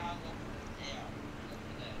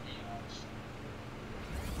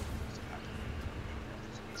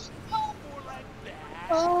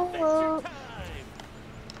 Oh.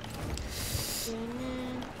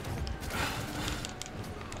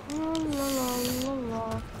 La la la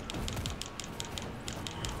la.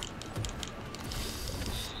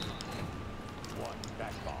 One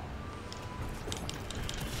back bomb.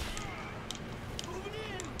 Moving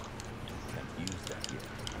in. Can't use that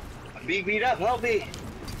yet. Beat me up, help me.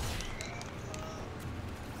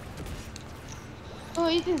 Oh,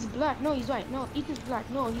 Ethan's black. No, he's white. No, Ethan's black.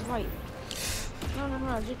 No, he's white. No,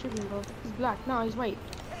 you're tripping, bro. He's black. No, he's white.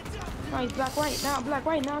 No, he's black, white. No, black,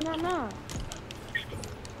 white. No.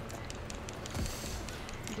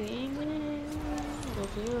 Damon, go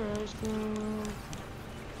to the restroom.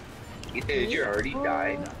 Ethan, did you already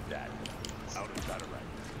die? Not that. Out of Batarang.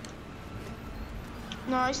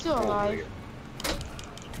 No, he's still Oh, alive.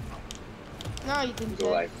 No, Ethan's He's dead.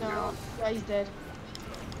 alive No, now. yeah, he's dead.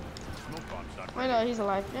 Smoke bomb's not Wait, ready. no, he's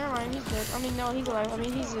alive. Never mind, he's dead. I mean, no, he's alive. I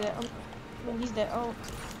mean, he's dead. He's dead. Oh,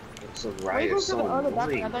 So why are you going Raya's for the so other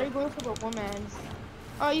back? I annoying. thought you were going for the woman's.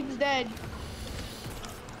 Oh, he's dead.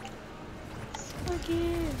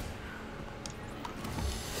 again.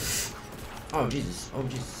 Oh Jesus! Oh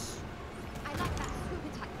Jesus! I like that swoop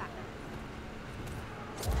attack back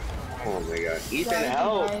Oh my god. Ethan, Yeah,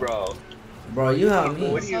 help, right. bro. Bro, you help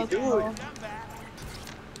me. What are you doing?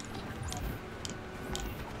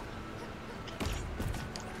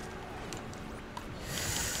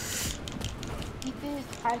 Ethan is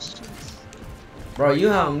passions. Bro, you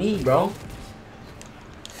help me, bro.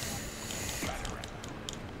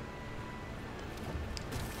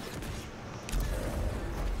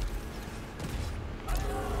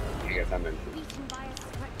 I guess I'm in. beaten by a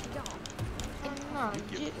stretched dog. I'm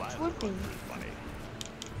not whipping. Funny.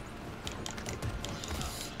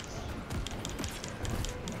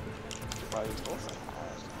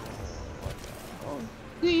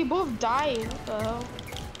 Dude, you both died. What the hell?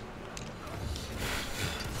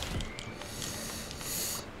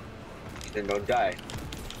 Ethan, don't die.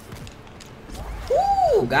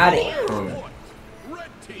 Woo! Got it. Red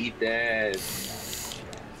team. Ethan.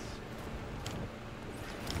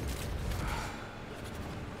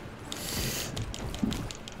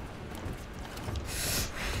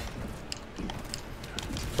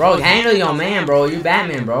 Bro, handle your man, bro. You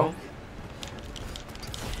Batman, bro.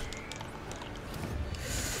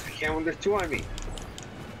 I can't when there's two on me.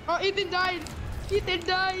 Oh, Ethan died. Ethan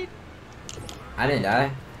died. I didn't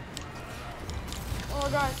die. Oh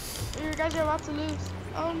god, you guys are about to lose.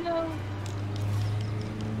 Oh no.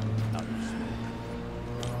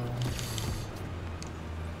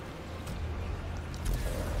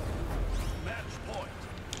 Match point.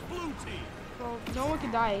 Blue team. Bro, no one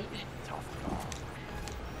can die. Tough call.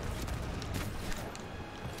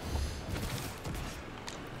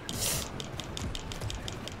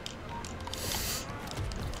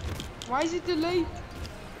 Why is it too late?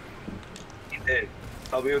 Ethan,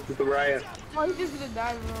 help me with the riot. Why is this gonna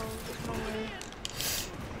die, bro? There's no way.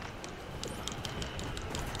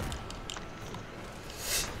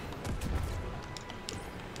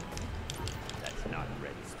 That's not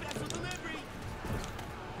ready. Special delivery.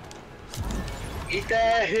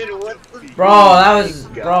 Ethan, what the? Bro, that was, Oh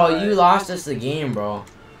my bro, God. you lost us the game, bro.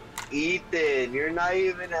 Ethan, you're not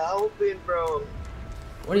even helping, bro.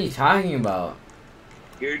 What are you talking about?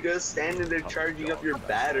 You're just standing there charging up your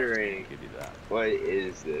battery. Give you that. What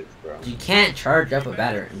is this, bro? You can't charge up a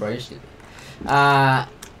battery, bro. You're stupid. Damn.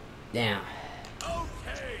 Okay.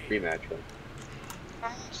 Rematch, bro.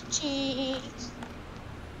 Cheese.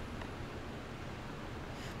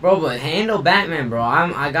 Bro, but handle Batman, bro.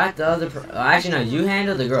 I got the other. Actually, no. You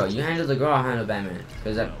handle the girl. You handle the girl. I'll handle Batman.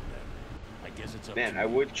 Cause Well, then. I guess it's up Man, to I you.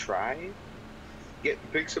 would try.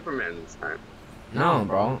 Pick Superman this time. no,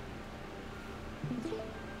 bro.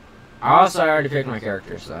 I already picked my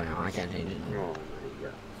character, so you know, I can't change it. Oh my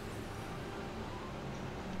god.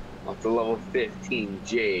 Up to level 15,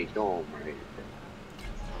 Jake. Oh my.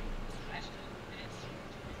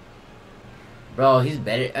 Bro, he's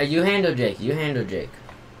better. You handle Jake. You handle Jake.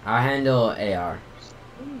 I'll handle AR.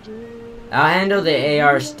 I'll handle the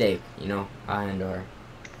AR stake. You know, I'll handle her.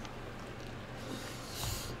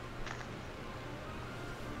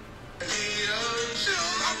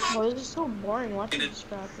 Oh, this is so boring watching this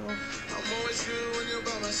crap, bro. I'm always good when you're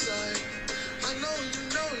by my side. I know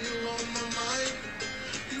you're on my mind.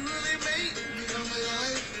 You really make me come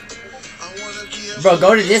alive. I wanna be a Bro,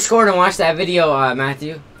 go to Discord and watch that video,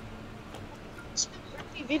 Matthew.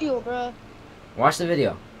 Video, bro. Watch the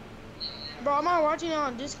video. Bro, I'm not watching it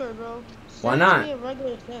on Discord, bro. Why Send not? me a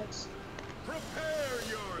regular text. Prepare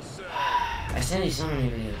yourself. I sent you so many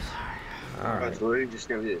videos. Alright. It's literally just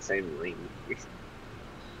gonna be the same link.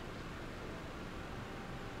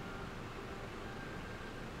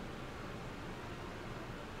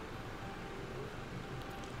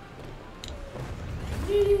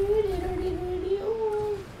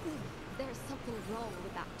 There's something wrong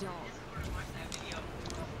with that dog.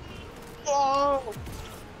 Oh.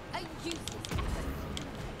 A useless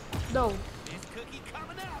effort. No. This cookie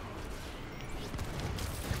coming out.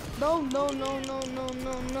 No, no, no, no, no,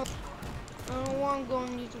 no, no. I don't want to go on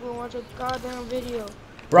YouTube and watch a goddamn video.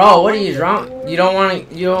 Bro, what are you wrong? You don't want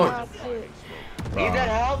to. You don't. That's it. Ethan, Bro.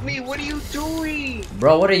 help me! What are you doing?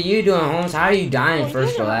 Bro, what are you doing, Holmes? How are you dying Oh, you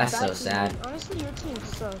first guys go? are That's bad so team. sad. Honestly, your team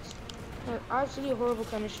sucks. Absolutely horrible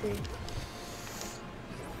chemistry.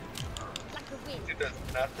 Like a wind. It does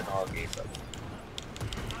nothing all game.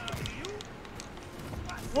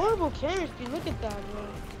 Horrible chemistry. Look at that, bro.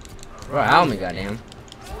 Bro, help me, goddamn.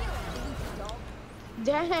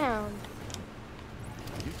 Damn.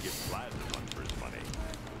 You get flattened one for his money.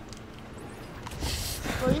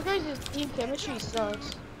 Bro, you guys' team chemistry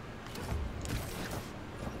sucks.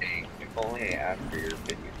 Dang, if only after your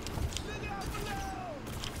video.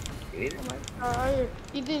 game. Oh my god.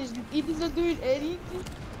 Ethan's not doing anything.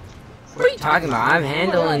 What are you talking about? I'm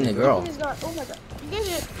handling the girl. Oh my god. You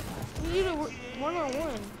guys need a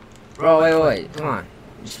one-on-one. Bro, wait. Come on.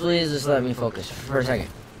 Just please just let me focus for a second.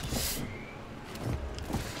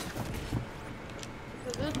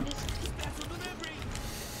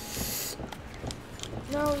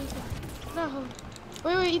 No, Ethan. No.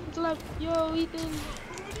 Wait, Ethan's left. Yo, Ethan.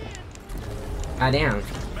 Goddamn.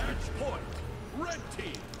 Match point. Red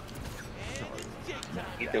team.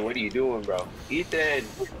 Ethan, what are you doing, bro? Ethan!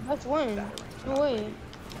 That's one. No way.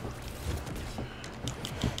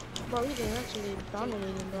 Bro, Ethan actually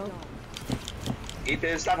dominating, bro.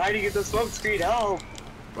 Ethan, stop hiding in the smoke screen, help!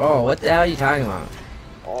 Bro, what the hell are you talking about?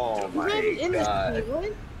 Oh He's my not in this god. game. What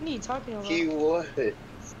are you talking about? He was.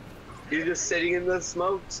 You're just sitting in the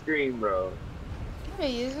smoke screen, bro. No,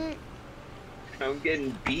 he isn't. I'm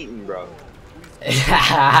getting beaten, bro.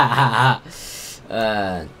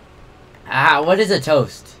 What is a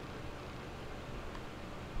toast?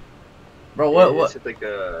 Bro, what? It's just like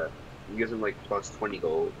it gives him like plus 20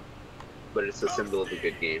 gold. But it's a symbol of a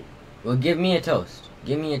good game. Well, give me a toast.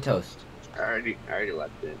 Give me a toast. I already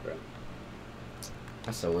left it, bro.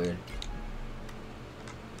 That's so weird.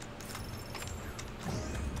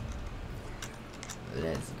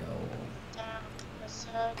 Let's go. That's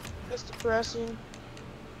sad. That's depressing.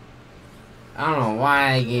 I don't know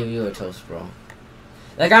why I gave you a toast, bro.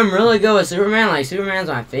 Like, I'm really good with Superman. Like, Superman's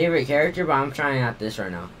my favorite character, but I'm trying out this right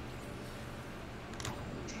now.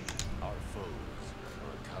 Our foes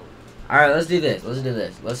are cowards. Alright, let's do this.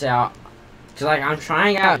 Let's say I'll... Cause, like, I'm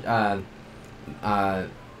trying out,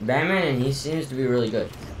 Batman, and he seems to be really good.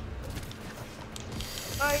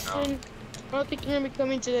 Alright, then. I don't think you're gonna be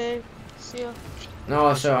coming today. See ya.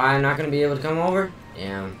 No, so I'm not gonna be able to come over?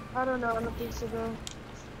 Yeah. I don't know. I don't think so, bro.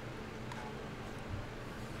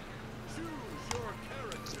 Choose your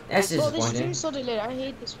character. That's Bro, this disappointing. stream's so delayed. I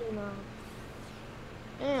hate this right now.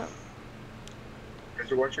 Damn. Because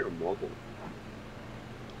you're watching on mobile.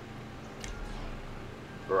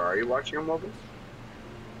 Or are you watching on mobile?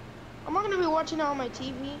 I'm not gonna be watching it on my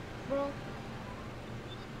TV, bro.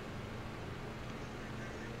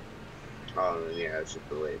 Oh, yeah, it's just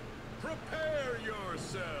delayed. Prepare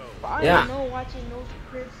yourself. I Yeah. don't know watching no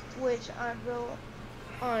Chris Twitch on bro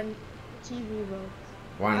on TV, bro.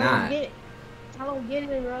 Why I don't not? get it. I don't get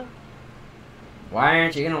it, bro. Why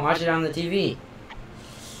aren't you gonna watch it on the TV?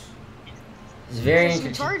 It's very It's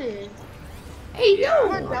entertaining. retarded. Hey, Yeah, I'm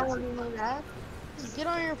no! not downloading that. Just get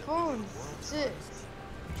on your phone. That's it.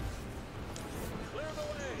 Clear the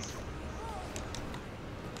way.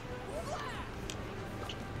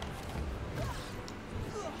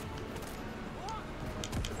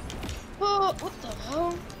 Oh, what the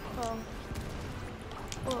hell? Oh,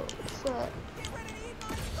 what's that?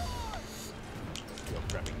 You're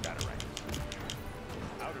prepping batarang.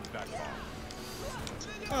 Out of back bomb.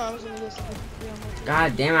 Oh, I was gonna get something free on my TV.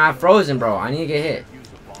 God damn it, I'm frozen, bro. I need to get hit. Use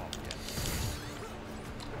a bomb.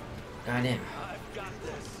 God damn. I've got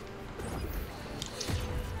this.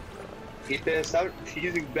 Ethan, stop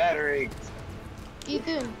using batteries.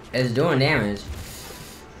 Ethan, It's doing damage.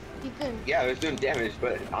 Ethan, Yeah, it's doing damage,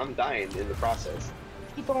 but I'm dying in the process.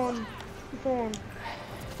 keep on. Keep on.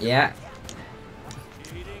 Yeah.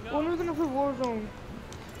 When are we gonna play Warzone?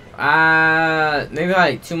 Maybe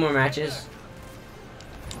like 2 more matches.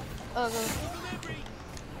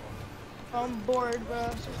 I'm bored,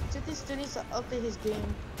 bro. City still needs to update his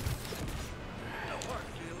game.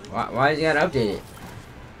 Why does he gotta update it?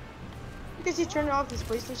 Because he turned off his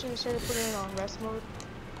PlayStation and started putting it on rest mode.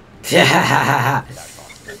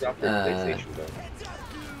 Turns off their PlayStation, though.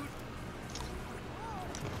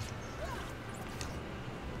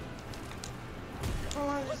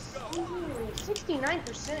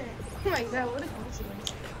 69%. Oh my god, what a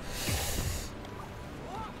coincidence.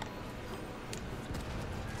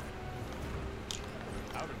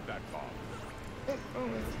 Out of back bomb. Oh,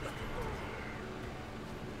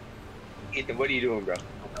 Ethan, what are you doing, bro?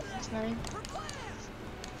 that's nice.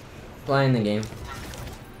 Playing the game.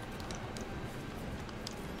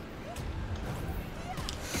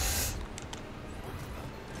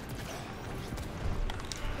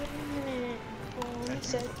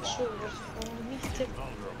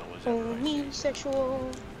 Homosexual.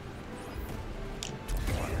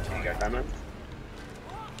 You got that, man?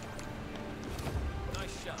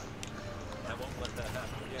 Nice shot. I won't let that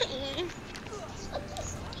happen again.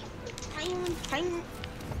 Time.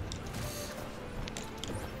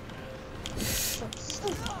 So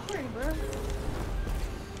boring, bro.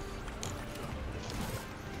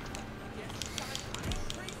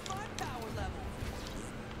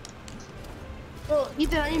 Bro,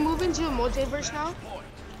 Ethan, are you moving to a multiverse now?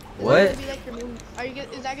 What? Is that gonna be, like, your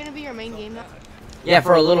main, is that gonna be your main game now? Yeah,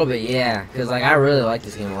 for a little bit, yeah. Cause like I really like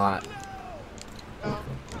this game a lot. Oh,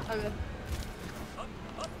 okay.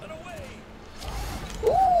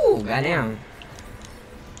 Ooh, goddamn.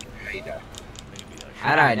 How you die?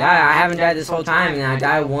 How'd I die? I haven't died this whole time, and I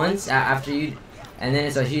died once after you, and then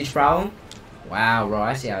it's a huge problem. Wow, bro,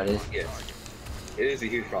 I see how it is. Yes. It is a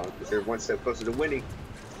huge problem because they're one step closer to winning.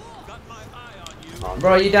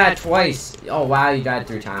 Bro, you died twice. Oh wow, you died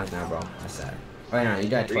 3 times now, bro. That's sad. Wait, no, you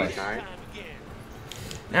died 3 twice. times.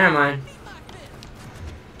 Never mind.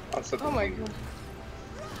 Oh my god.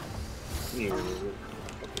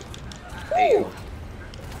 Hey,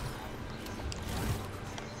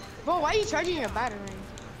 Bro, why are you charging your battery?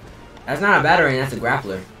 That's not a battery, that's a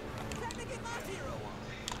grappler.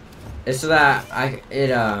 It's so that Oh,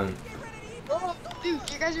 dude,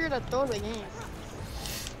 you guys are gonna throw the game.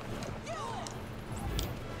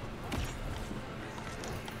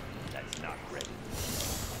 That's not ready.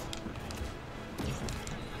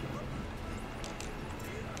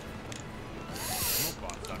 Smoke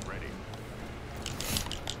bomb's not ready.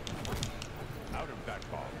 Out of back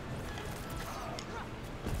ball.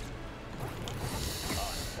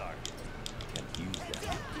 On target. Can't use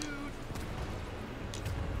that.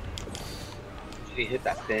 he hit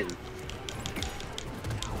that pin.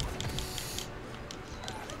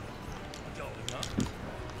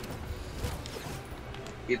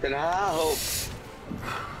 Ethan, help!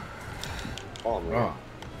 Oh man.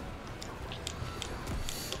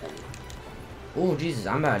 Oh Jesus,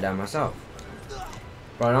 I'm about to die myself.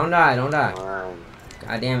 Bro, don't die, don't die.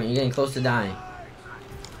 God damn it, you're getting close to dying.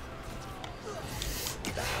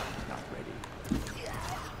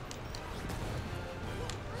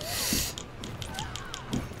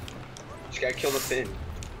 Just gotta kill the Finn.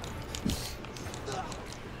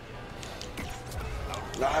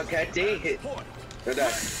 No, god dang it. No,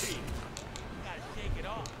 die.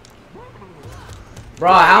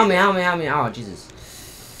 Bro, help me, help me, help me. Oh, Jesus.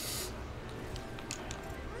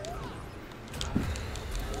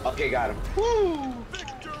 Okay, got him. Woo!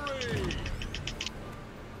 Victory!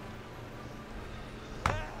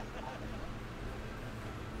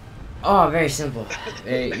 Oh, very simple.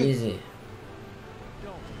 Very easy.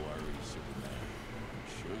 Don't worry, Superman. I'm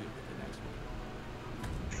sure you'll get the next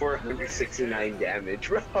one. 469 damage,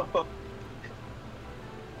 bro.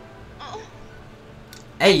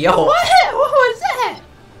 Hey, yo, what? What was that?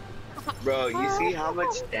 Bro, you see how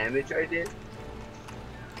much damage I did?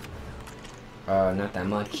 Not that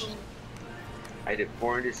much. I did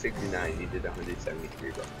 469, you did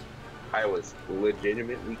 173, bro. I was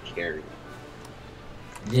legitimately carrying.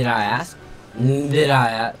 Did I ask? Did I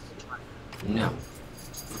ask? No.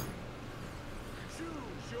 Choose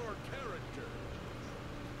your character.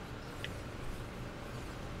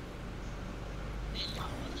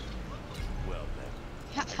 Well then,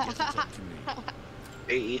 I guess it's up to me.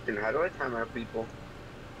 Hey Ethan, how do I time out people?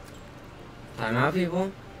 Time out,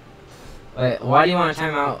 people? Wait, why do you want to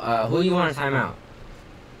time out? Who do you want to time out?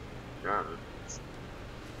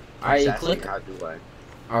 Alright, you click. How do I?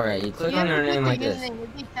 Alright, you click on their name like this. If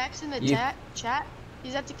you text in the You- chat,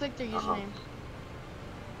 you just have to click their username.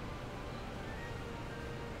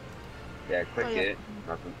 Yeah, click Oh, yeah. it.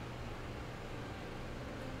 Nothing.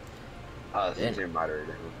 Oh, Yeah. it's your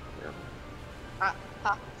moderator. Yeah.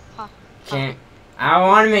 Can't. I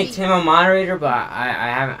want to make Tim a moderator, but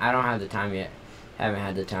I don't have the time yet. Haven't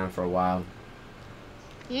had the time for a while.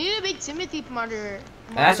 You need to make Timothy moderator.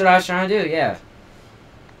 That's what I was trying to do, yeah.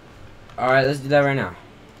 Alright, let's do that right now.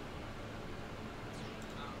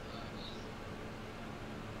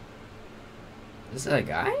 Is this a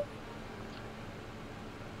guy? Oh,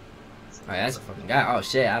 yeah, that's a fucking guy. Oh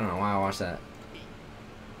shit, I don't know why I watched that.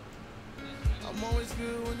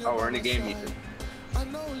 Oh, we're in the game, Ethan.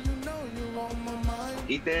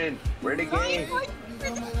 Ethan, we're in the game.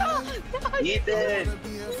 Ethan!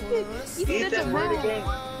 Ethan, we're in the game.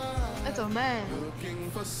 That's a man.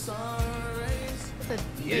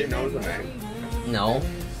 You didn't know it was a man. No.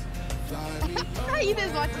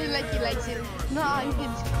 Ethan's watching it like he likes it. No,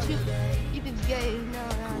 Ethan's gay. No.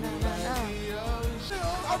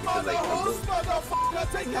 I'm on the horse, motherfucker.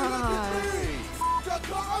 Take a look at me.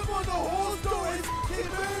 I'm on the horse, don't hit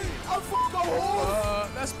me. I'm from the horse.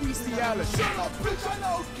 That's bestiality. Shut up, bitch. I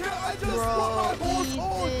don't care. I just want my horse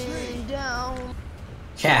on me. Down.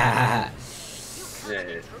 Yeah.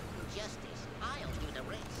 Yeah.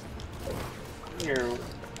 Yeah.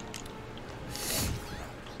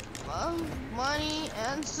 Money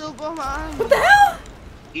and Superman. What the hell?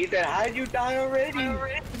 Ethan, how did you die already?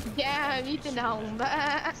 Yeah, Ethan down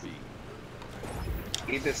back.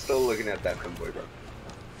 Ethan's still looking at that fanboy, bro.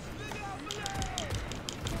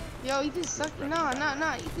 Yo, Ethan suck. No.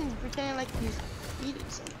 Ethan's pretending like he's eating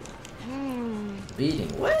something. Beating?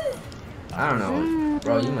 What? I don't know.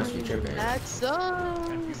 Bro, you must be tripping. That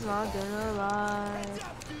sucks. Not gonna lie.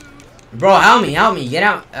 Bro, help me. Get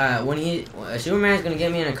out. When Superman's gonna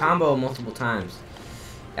get me in a combo multiple times.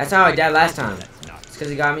 That's how I died last time. It's because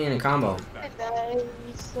he got me in a combo.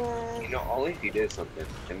 You know, only if you did something,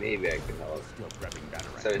 then maybe I can help.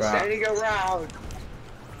 So it's Bro. standing around.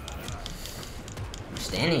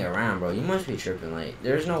 Standing around, bro. You must be tripping. Like,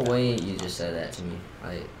 there's no way you just said that to me.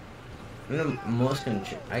 Like, I'm the most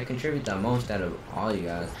I contribute the most out of all you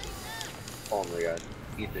guys. Oh my god,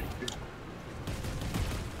 Ethan.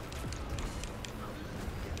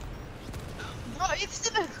 Bro, it's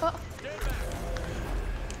in the cup.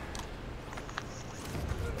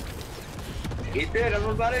 Ethan, I'm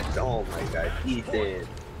about it. Oh my god, Ethan.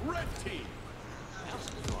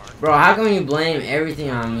 Bro, how come you blame everything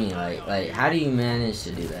on me? Like, how do you manage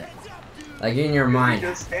to do that? Like, in your mind,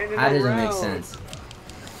 how does it make sense?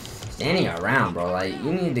 Standing around, bro. Like,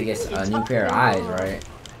 you need to get a new pair of eyes, right?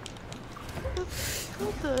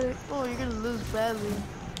 What the? Oh, you're gonna lose badly.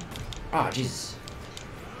 Oh, Jesus.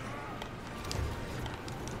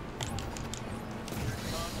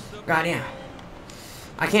 Goddamn.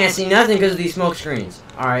 I can't see nothing because of these smoke screens.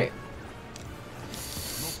 Alright.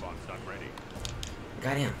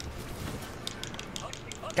 Goddamn.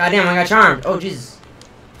 Goddamn, I got charmed. Oh, Jesus.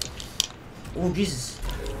 Oh, Jesus.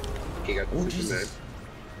 Oh, Jesus.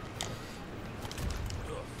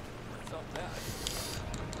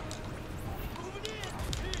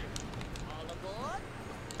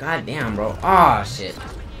 Goddamn, bro. Oh, shit.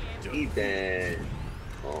 Ethan.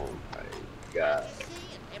 Oh my god.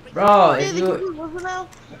 Bro, if you...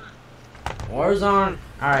 Warzone?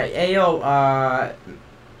 Alright, hey, yo, oh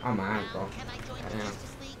my, bro. Goddamn.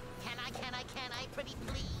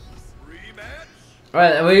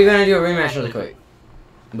 Alright, we're gonna do a rematch really quick.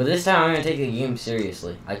 But this time I'm gonna take the game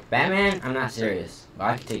seriously. Like, Batman, I'm not serious. But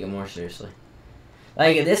I can take it more seriously.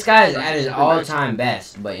 Like, this guy is at his all-time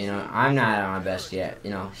best. But, you know, I'm not at my best yet. You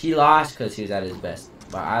know, he lost because he was at his best.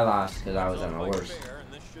 But I lost because I was at my worst.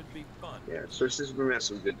 Yeah, so this is gonna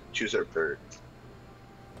some good. Choose our perk.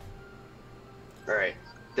 Alright,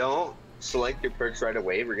 don't select your perks right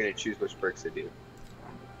away. We're gonna choose which perks to do.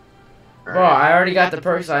 All Bro, right. I already got the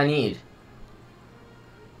perks I need.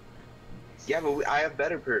 Yeah, but I have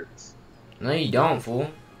better perks. No, you don't, fool.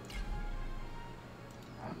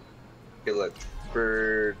 Okay, look.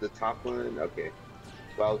 For the top one, okay.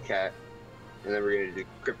 Wildcat. And then we're gonna do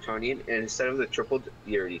Kryptonian. And instead of the triple,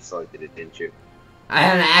 you already selected it, didn't you? I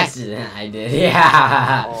had an accident, I did.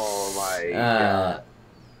 Yeah. Oh my god.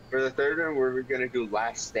 For the third one, we're gonna do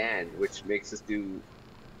Last Stand, which makes us do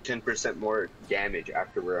 10% more damage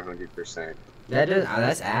after we're 100%. That does,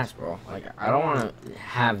 that's ass, bro. Like, I don't want to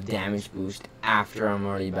have damage boost after I'm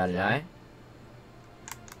already about to die.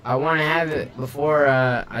 I want to have it before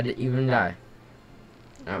even die.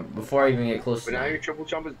 Before I even get close to But now dying. your triple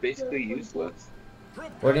jump is basically useless.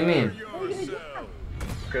 What do you mean?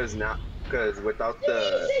 Because without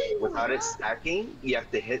it stacking, you have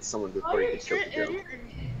to hit someone before you can triple jump.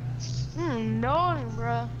 No,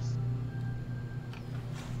 bro.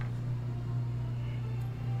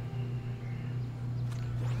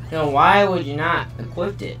 No, why would you not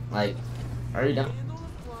equip it? Like, already done.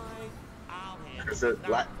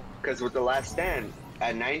 Because with the Last Stand,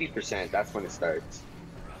 at 90%, that's when it starts.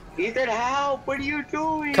 Ethan, help! What are you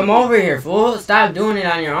doing? Come over here, fool. Stop doing it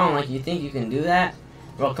on your own like you think you can do that.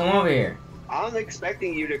 Bro, come over here. I'm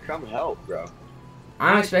expecting you to come help, bro.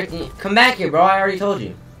 I'm expecting you. Come back here, bro. I already told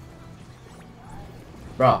you.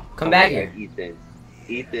 Bro, come back here.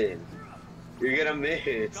 Ethan, you're gonna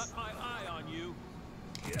miss.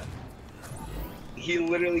 He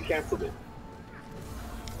literally canceled it.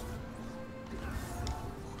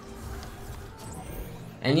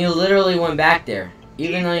 And you literally went back there.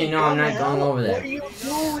 Even though you know I'm not going over there. What are you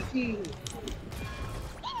doing?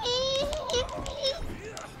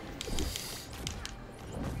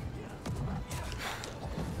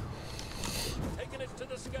 Taking it to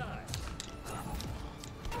the sky.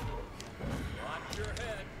 Watch your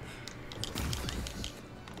head.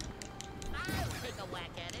 I'll take a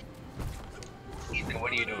whack at it. Ethan,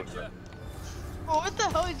 what are you doing, bro? Oh, what the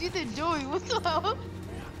hell is Ethan doing? What the hell?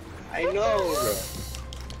 I know, bro.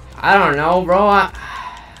 I don't know, bro.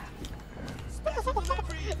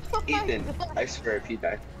 Ethan, I swear if you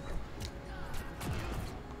die.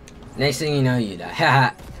 Next thing you know, you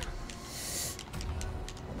die.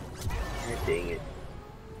 Dang it.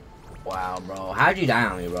 Wow, bro. How'd you die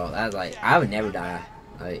on me, bro? That's like, I would never die.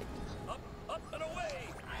 Like, Up and away.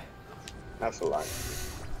 That's a lie.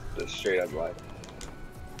 Just straight up lie.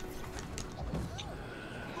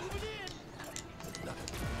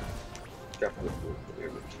 scrap on the floor.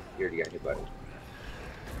 You already got hit by it.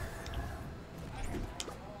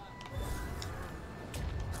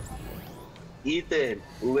 Ethan,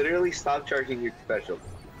 literally stop charging your special.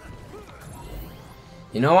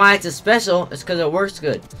 You know why it's a special? It's because it works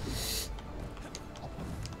good.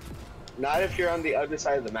 Not if you're on the other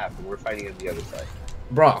side of the map and we're fighting on the other side.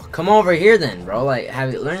 Bro, come over here then, bro. Like,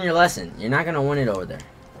 learn your lesson. You're not gonna win it over there.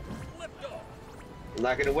 I'm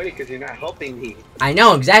not gonna win it because you're not helping me. I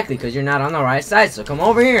know exactly, because you're not on the right side. So come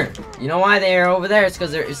over here. You know why they're over there? It's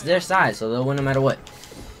because it's their side, so they'll win no matter what.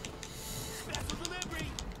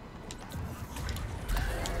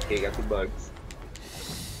 Okay, got the bugs.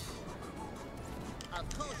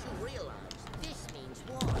 Of course you realize this means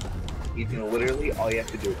war. Ethan, literally all you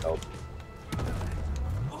have to do is help.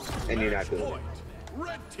 And you're not doing it.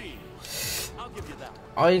 Red team. I'll give you that.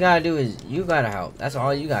 All you gotta do is, you gotta help. That's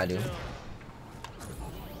all you gotta do.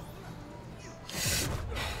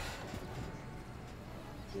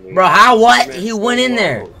 Bro, how what? He went in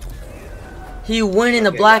there. He went in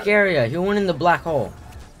the black area. He went in the black hole.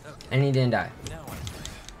 And he didn't die.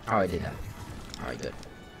 Oh, he did die. Alright, good.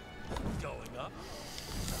 Going up.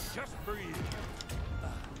 Just for you.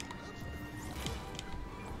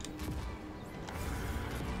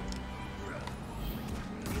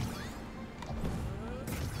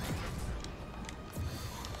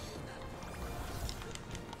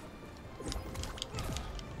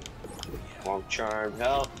 Long charm,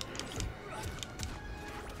 help.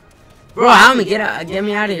 Bro, help me, get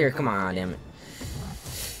me out of here. Come on, damn it.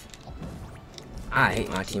 I hate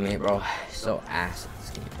my teammate, bro. So ass at this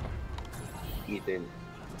game, bro. Ethan.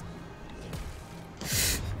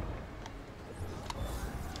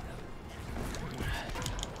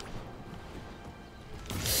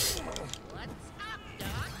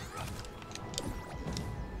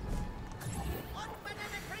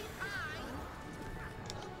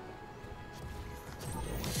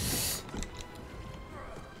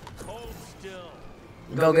 Hold still.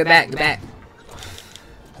 Go, get back, get back.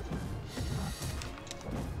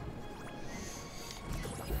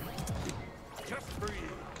 Just for you.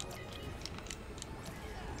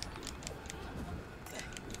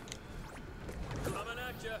 Coming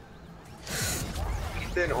at ya.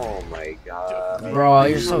 Ethan, oh my god. Bro,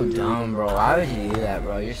 you're so dumb, bro. Why would you do that,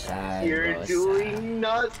 bro? You're sad, You're bro. It's doing sad.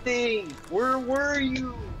 nothing. Where were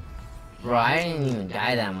you? Bro, I didn't even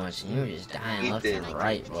die that much, and you were just dying left Ethan. and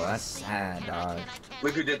right, bro. That's sad, dog.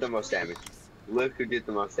 Look who did the most damage. Look who did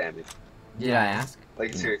the most damage. Did I ask?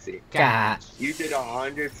 Like, seriously. God. You did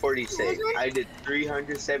 146. I did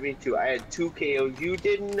 372. I had 2 KOs. You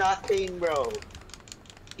did nothing, bro.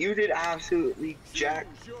 You did absolutely jack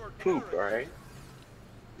poop, alright?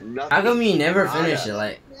 Nothing. How come you never Nada. finish it?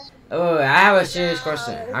 Like, oh, I have a serious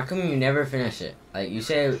question. How come you never finish it? Like, you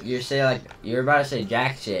say like you're about to say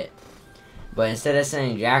jack shit, but instead of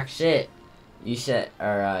saying jack shit, you said,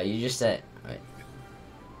 or you just said, wait,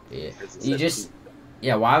 yeah, Because it you said just, poop.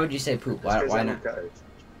 yeah. Why would you say poop? It's 'cause Why I'm not? retarded.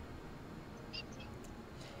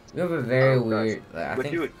 You have a very Oh, gosh. weird. Like, I But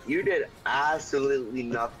think. dude, you did absolutely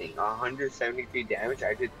nothing. 173 damage.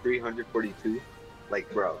 I did 342.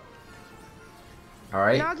 Like, bro. All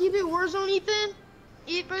right. Now keep it Warzone, Ethan.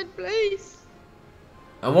 Ethan, please.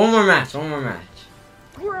 One more match. One more match.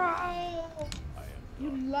 Bro. I You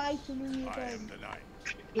am lied to me, I am Ethan. the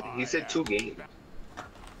night. He said 2 games.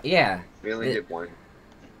 Yeah. We only It- did 1.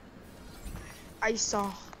 I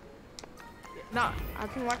saw. Nah, I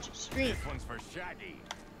can watch your stream. This one's for Shaggy.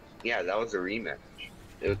 Yeah, that was a rematch.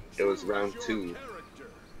 It was round 2.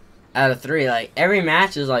 Out of 3, like every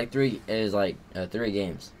match is like 3. Is like 3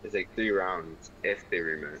 games. It's like 3 rounds if they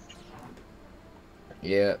rematch.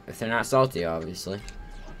 Yeah, if they're not salty, obviously.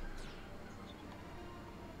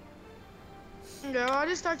 Okay, well, I'll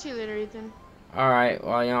just talk to you later, Ethan. All right.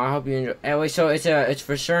 Well, you know, I hope you enjoy. Anyway, so it's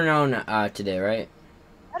for sure known today, right?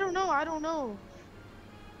 I don't know.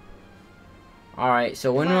 All right.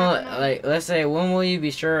 So when Come will on, come on. like let's say when will you be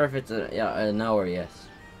sure if it's a no or yes?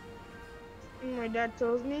 My dad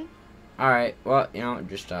tells me. All right. Well, you know,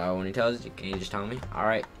 just when he tells you, can you just tell me? All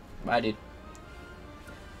right. Bye, dude.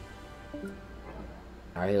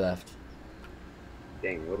 All right, he left.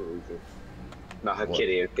 Dang, what a loser. No, I'm What?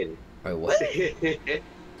 kidding, I'm kidding. Wait, what?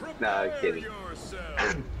 Nah, I'm kidding.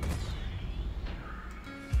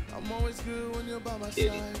 I'm always good when you're by my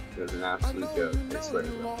Kidding. side. It was an I absolute know joke. you I know swear to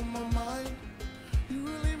you're God. on my mind. You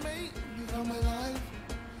really make me come alive.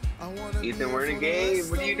 I wanna be Ethan, we're in a here for the game.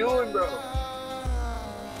 rest What are you of doing, my bro? life.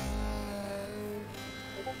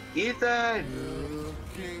 Ethan!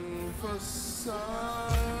 Looking for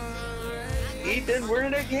sun. Ethan, we're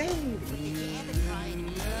in a game!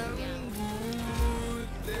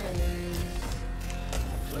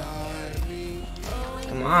 Fly me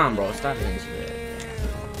Come on, bro. Stop being stupid.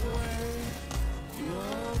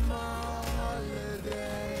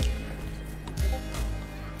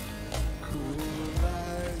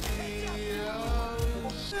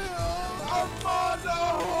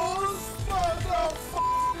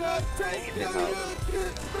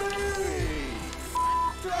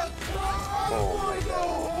 Oh my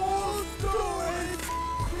god.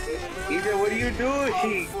 Ethan, what are you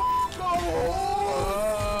doing?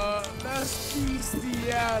 That's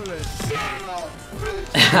bestiality.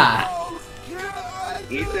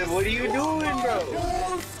 Ethan, what are you doing, bro?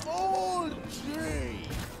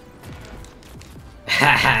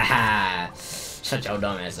 Shut your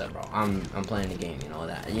dumb ass up, bro. I'm playing the game, you know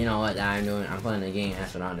that. You know what I'm doing? I'm playing the game,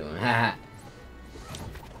 that's what I'm doing. Haha.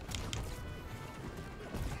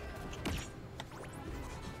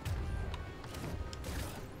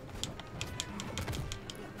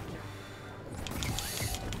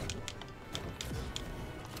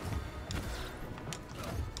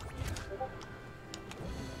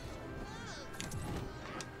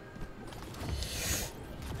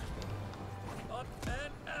 Up and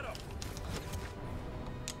at 'em.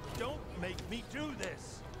 Don't make me do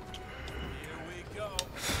this. Here we go.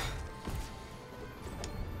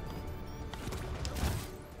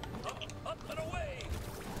 Up and away.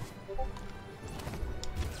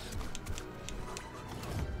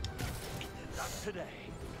 Not today.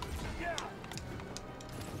 Yeah.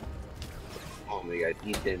 Oh my god,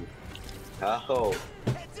 Ethan. Oh.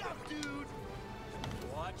 Heads up, dude.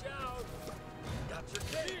 Watch out. Got your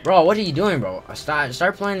tail. Bro, what are you doing, bro?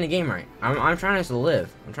 Start playing the game right. I'm trying to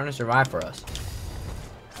live. I'm trying to survive for us.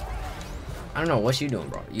 I don't know what you doing,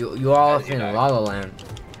 bro. You all up in La La Land.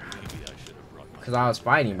 Cause I was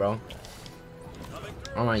fighting, bro.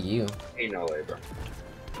 Unlike you. Ain't no way, bro.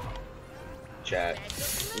 Chat.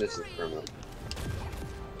 This is criminal.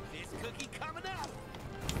 This cookie coming out.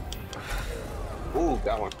 Ooh,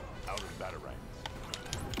 got one. Out of batarang.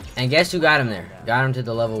 And guess who got him there? Got him to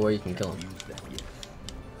the level where you can kill him.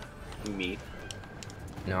 Me.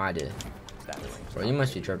 No, I did. Bro, you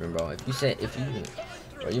must be tripping, bro.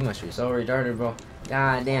 Bro, you must be so retarded, bro.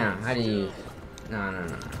 God damn, how do you? No.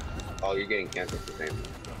 Oh, you're getting canceled for saying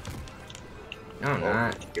No, I'm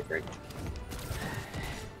not. different.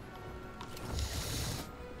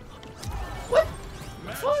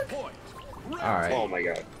 Match point. All right. Oh my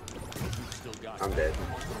god. Still got I'm dead.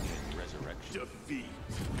 resurrection. Defeat.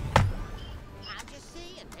 I'm just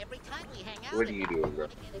saying, every time we hang out. What are you doing, bro?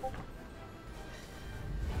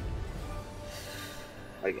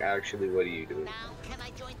 Like, actually, what are you doing? Now, can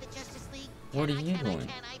I join the Justice League? What are you Can doing?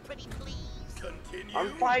 I, pretty please? Continue. I'm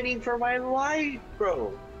fighting for my life,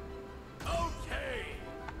 bro. Okay.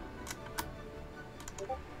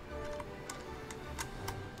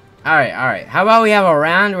 All right. How about we have a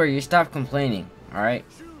round where you stop complaining? All right.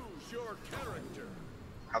 Choose your character.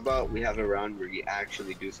 How about we have a round where you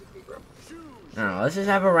actually do something, bro? No, let's just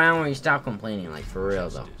have a round where you stop complaining, like for real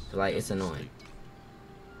though. Like it's annoying.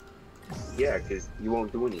 Yeah, because you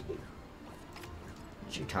won't do anything.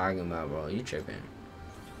 What you talking about, bro? You tripping?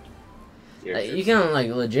 You're Like, just- you can like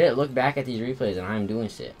legit look back at these replays and I'm doing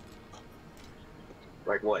shit,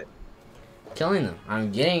 Like what? killing them.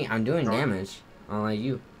 I'm doing damage, unlike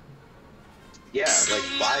you. Yeah, like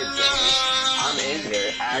 5 damage. I'm in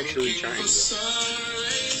there actually trying to.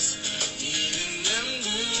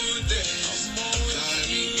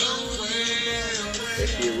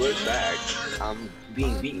 If you look back, I'm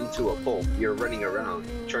being beaten to a pulp. You're running around,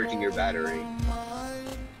 charging your battery.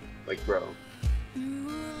 Like, bro.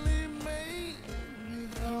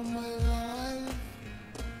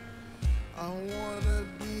 I wanna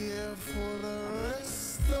be here for the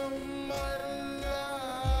rest of my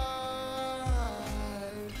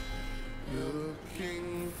life. You're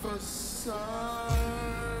looking for sun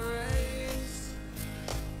rays,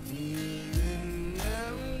 even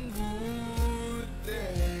them good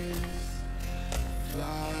days.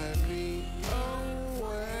 Fly me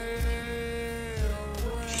away,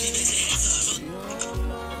 away. You're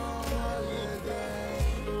my holiday.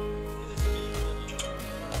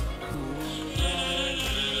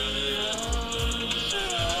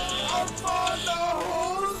 I'm on the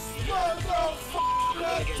horse,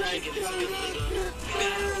 motherfucker. Take a look at me.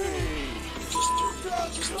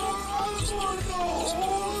 I'm on the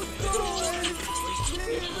horse, doing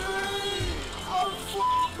I'm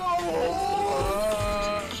fucking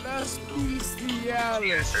horse. That's bestiality.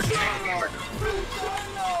 I just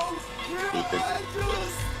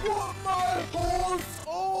want my horse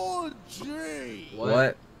OG.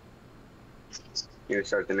 What? You gonna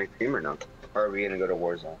start the next game or not? Or are we gonna go to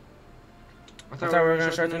Warzone? I thought we were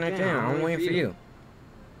gonna start the next game. I'm waiting for you.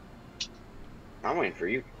 I'm waiting for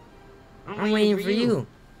you. I'm waiting for you.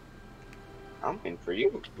 I'm waiting for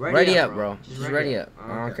you. Ready up, bro. Just ready up. I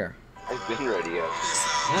don't care. I've been ready up.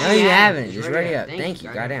 No, you haven't. Just ready up. Thank you.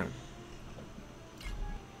 Goddamn.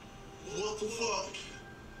 What the fuck?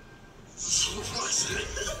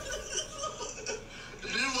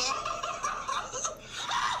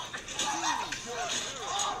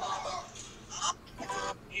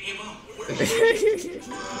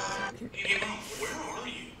 Hey, Mom, where are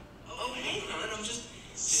you? Oh, hang on, I'm just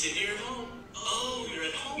sitting here at home. Oh, you're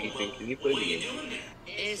at home. Ethan, can you play What the are you game? doing there?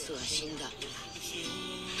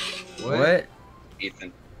 What?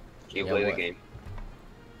 Ethan, can you Yeah, play what? the game?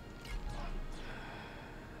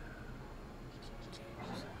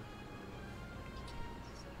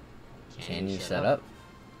 Can you shut up?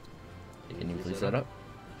 Can you please shut up?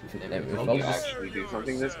 Let me Can you focus. actually do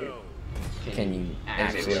something this game? Can you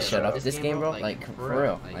actually shut up this game, bro? Like, for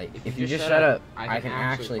real. Like, if you just shut up, I can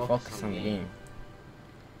actually focus on the game.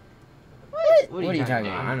 What are you talking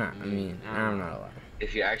about? I'm not a liar.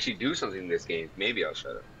 If you actually do something this game, maybe I'll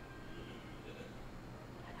shut up.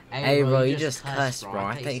 Hey, bro, you just cussed, bro.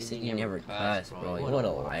 I thought you said you never cussed, bro. What a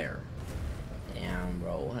liar. Damn,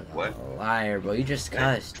 bro. What a liar, bro. You just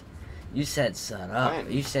cussed. You said shut up.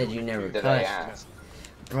 When? You said you never Did I cussed. ask?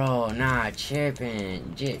 Bro, nah,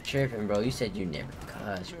 tripping. Tripping, bro. You said you never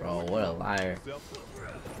cussed, bro. What a liar.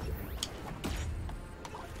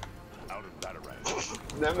 Out of that range.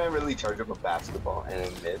 That man really charged up a basketball and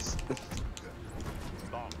then missed.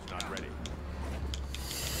 Bomb's not ready.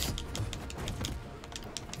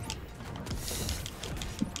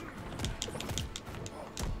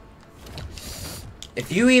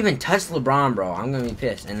 If you even touch LeBron, bro, I'm gonna be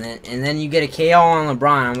pissed. And then you get a KO on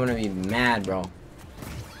LeBron, I'm gonna be mad, bro.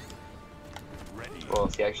 Well,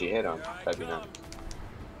 if you actually hit him, that'd be nice.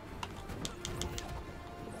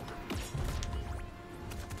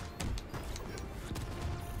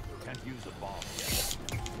 Can't use a bomb yet.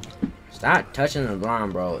 Stop touching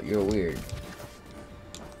LeBron, bro. You're weird.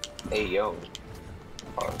 Hey, yo.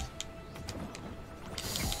 Pause.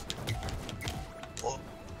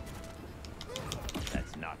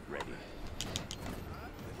 That's not ready.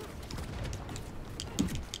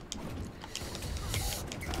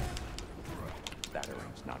 That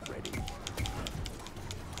ring's not ready.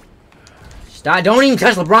 Stop. Don't even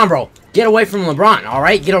touch LeBron, bro. Get away from LeBron,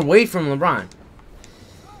 alright? Get away from LeBron.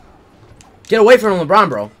 Get away from LeBron,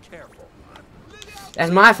 bro. Careful.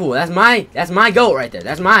 That's my fool. That's my goat right there.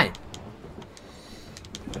 That's mine.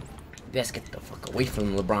 Best get the fuck away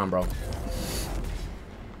from LeBron, bro.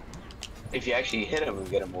 If you actually hit him and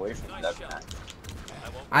get him away from him, that'd be nice.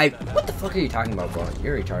 What the fuck are you talking about, bro?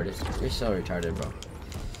 You're retarded. You're so retarded, bro.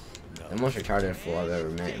 The most retarded fool I've ever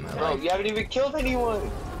met in my Bro, life. you haven't even killed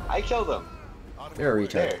anyone. I killed him. You're a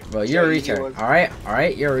retard. There. Bro, you're a So you retard. was-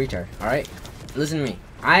 Alright? You're a retard. Alright? Listen to me.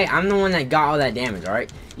 I'm the one that got all that damage,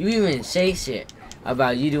 alright? You even say shit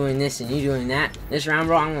about you doing this and you doing that. This round,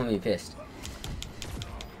 bro, I'm gonna be pissed.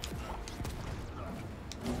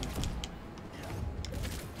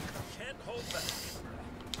 Can't hold back.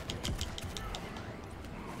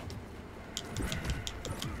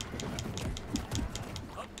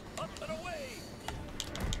 Up and away.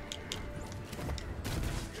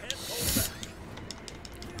 Can't hold back.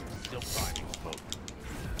 Still finding smoke.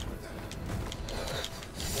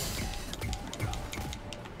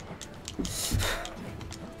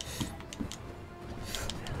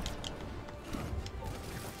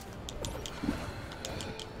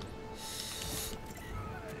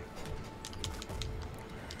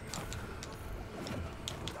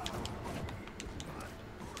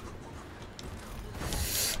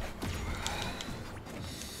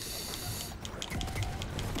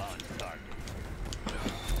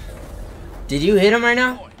 Did you hit him right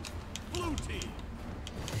now? Blue team.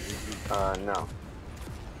 No.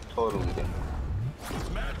 Totally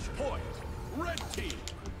different. Match point. Red team.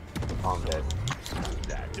 I'm dead.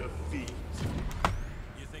 That defeat.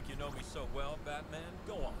 You think you know me so well, Batman?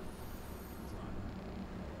 Go on.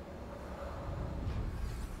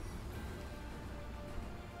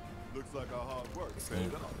 Looks like our hard work This paid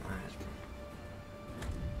game off.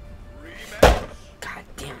 Rematch. God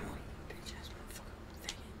damn it. Bitch ass motherfucker.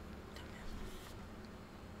 Faggot.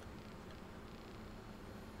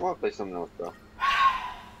 I wanna play something else, bro.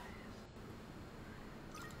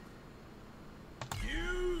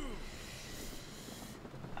 You.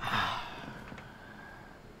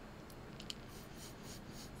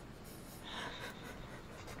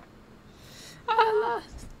 I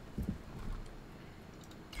lost.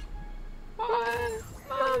 What?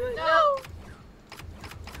 Mama, no.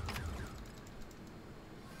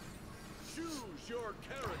 Choose your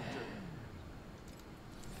character.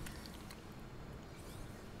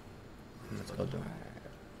 Let's go do it.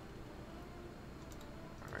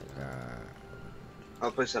 Alright,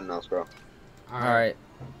 I'll play something else, bro. Alright.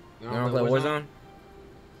 You wanna play Warzone?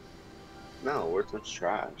 No, Warzone's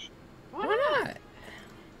trash. Why not?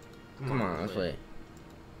 Come on, let's play.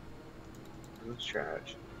 It's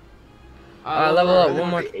trash. Level up one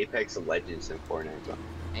more. Apex Legends in Fortnite, bro.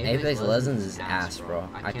 Apex Legends is ass, bro.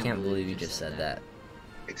 I can't believe you just said that.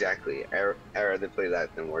 Exactly. I'd rather play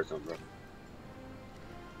that than Warzone, bro.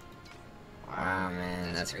 Wow,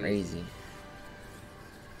 man, that's crazy.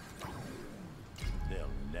 They'll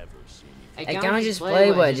never see me. Hey, can we just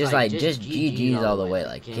play, but just GG's all the way?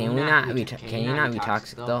 Like, can we not be? Can you not be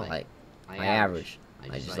toxic though? Like average.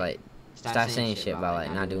 Like, just like stop saying shit about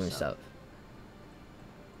like not doing stuff.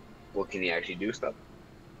 Well, can you actually do stuff?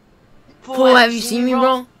 Fool, have you seen me,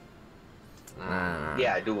 bro? Nah.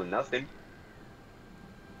 Yeah, doing nothing.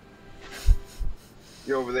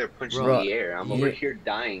 You're over there punching Bro, the air. I'm over here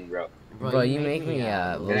dying, bro. Bro, you make me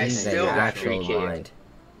believe that you're actually blind.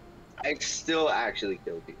 I still actually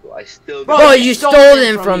kill people. I still. Bro, you stole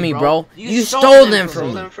them from me, bro. You stole them from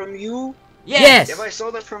me. Stole them from you? Yes. If I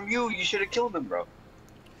stole them from you, you should have killed them, bro.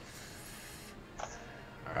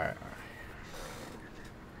 Alright.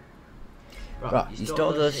 Bro, you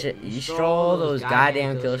stole those shit. You stole those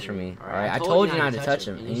goddamn kills from me. Alright, I told you not to touch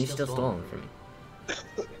them, and you still stole them from me.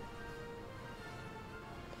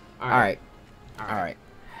 Alright. Alright.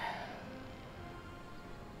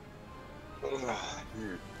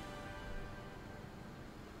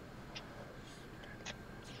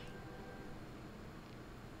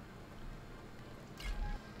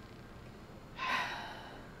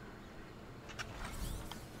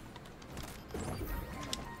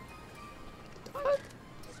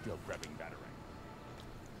 Skill grabbing battering.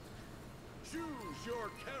 Choose your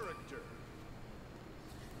character.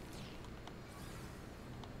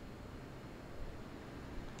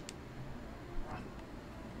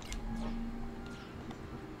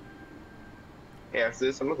 Hey, after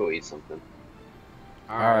this, I'm gonna go eat something.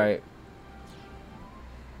 Alright.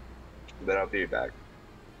 But I'll be back.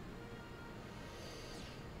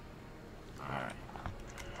 Alright.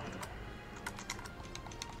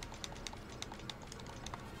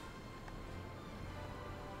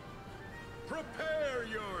 Prepare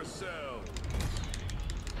yourself.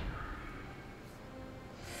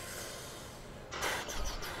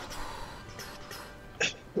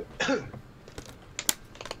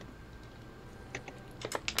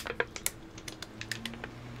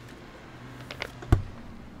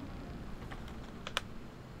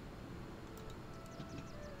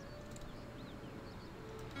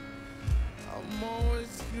 I'm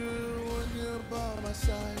always good when you're by my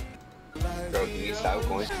side. Bro, can you stop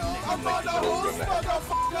going? I'm on the horse,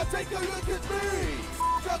 motherfucker. Take a look at me.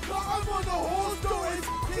 I'm on the horse, don't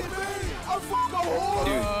hit me. I'm fucking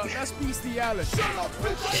horse. That's bestiality. Shut up,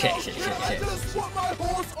 bitch. I just want my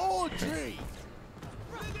horse all day.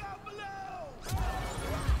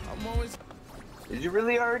 I'm always. Did you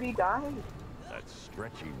really already die? That's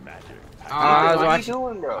stretchy magic. I was what watching. are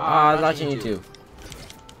you doing, bro? I was watching YouTube.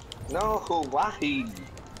 No, why?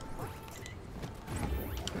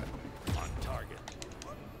 On target.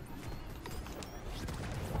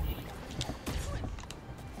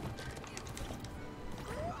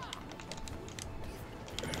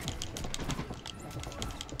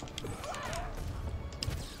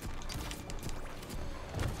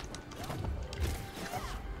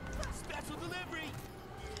 Special delivery.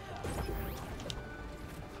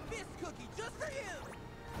 This cookie just for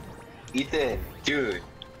you. Ethan, dude.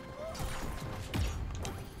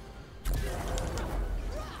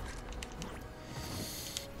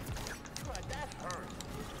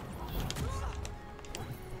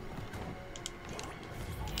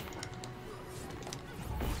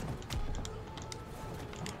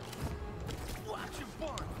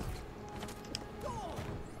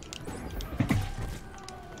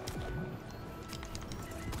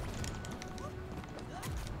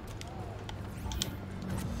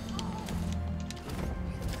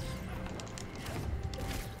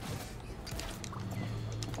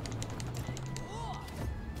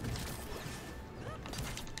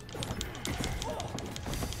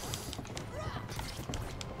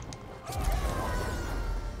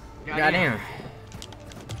 Goddamn.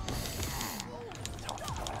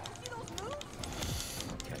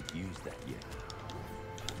 Can't use that yet.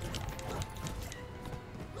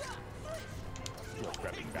 Skill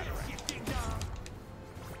grabbing battering.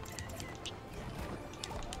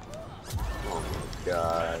 Oh my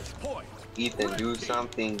god. Point. Ethan, do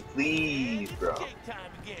something, please, bro.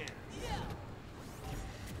 Time again.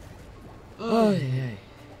 Oh yeah.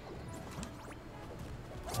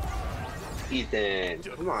 Ethan,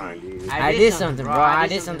 come on, dude. I did something, bro. I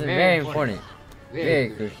did something very important. Very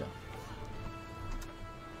crucial.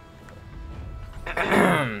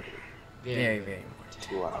 Very, very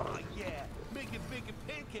important. Wow. Yeah, making bacon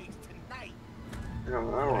pancakes tonight. I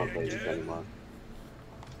don't want to play this anymore.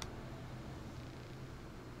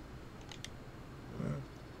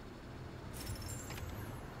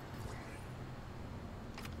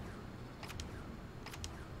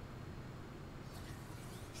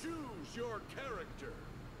 Choose your character.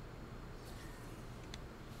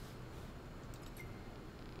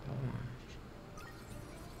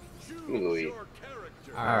 Choose Louis. your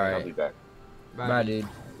character. I'll Alright. be back. Bye, dude.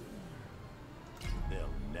 They'll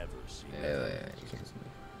never see Wait. You can't see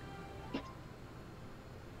me.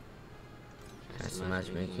 Cancel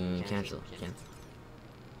matchmaking. Cancel.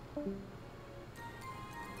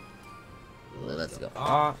 Let's go.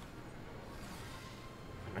 I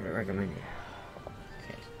would recommend it.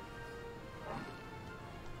 Okay.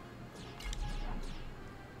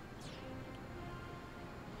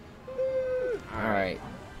 Alright.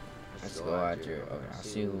 Let's go after. Okay, I'll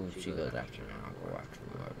see who she goes after, and I'll go after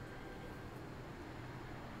whoever.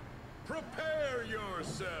 Prepare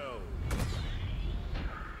yourself.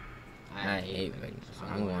 I hate Vegas, so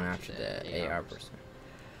I'm going after the AR person.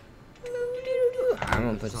 I'm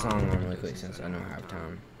gonna put the song on really quick since I don't have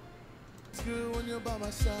time. It's good when you're by my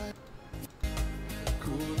side.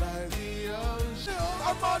 Cool like the ocean.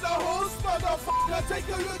 I'm on the horse, motherfucker. Take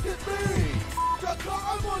a look at me.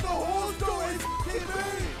 I'm on the horse, don't f***ing me.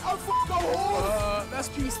 I'm fucking horse. That's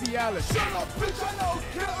bestiality. Shut up, bitch. I don't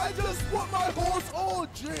care. I just want my horse all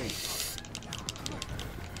G.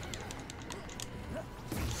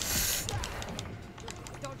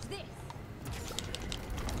 Dodge this.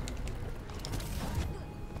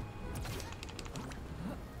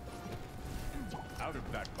 Out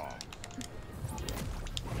of that bomb.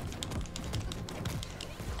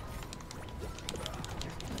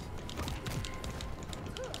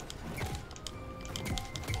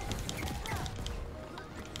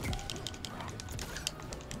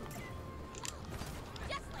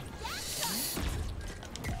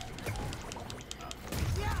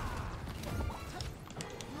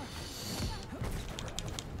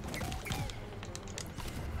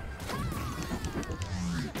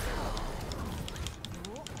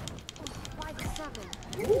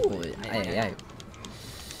 Ooh, aye.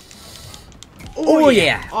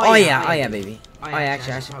 Oh yeah, baby. Oh yeah,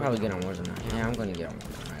 actually, I should probably get on Warzone now. Yeah, I'm gonna get on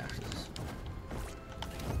Warzone right after this.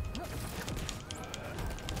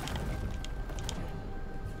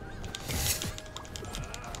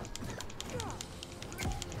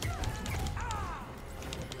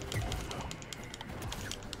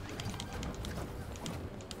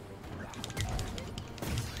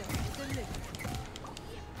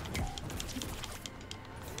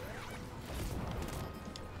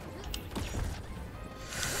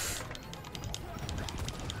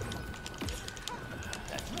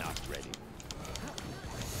 That's not ready.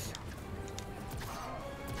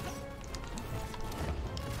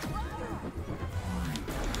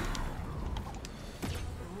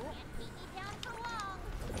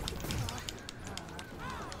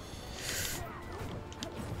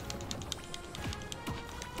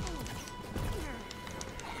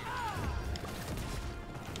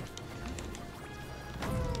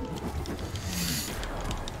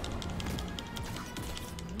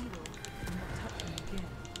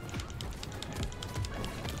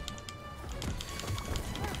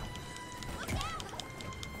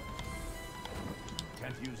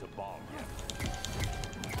 Can't use a bomb yet.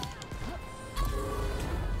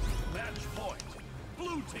 Match point.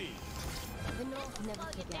 Blue team. The North never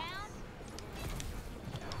forgets.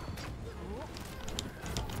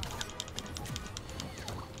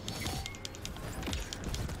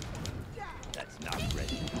 That's not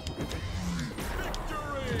ready.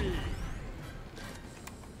 Victory!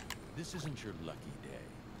 This isn't your lucky day.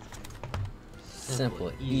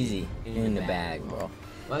 Simple, easy, in the bag, bro.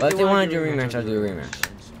 But if they want to do a rematch, I'll do a rematch.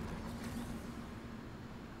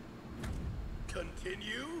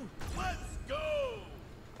 Continue. Let's go.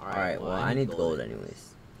 Alright, well, I need gold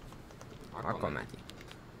anyways. I'll call Matthew.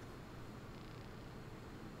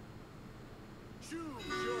 Choose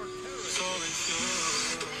your character.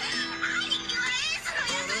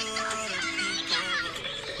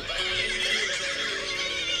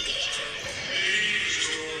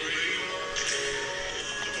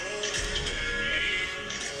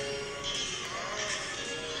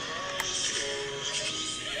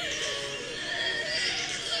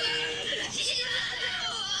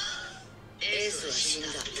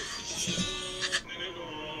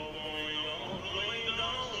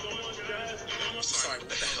 I'm sorry, what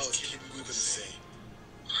the hell is Kid Buu gonna say?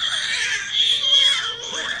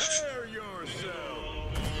 Prepare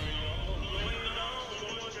yourself.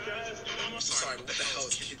 I'm sorry, what the hell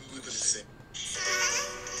is Kid Buu gonna say?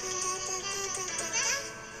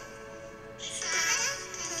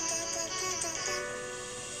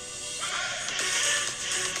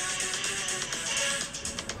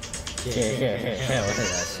 Yeah, what did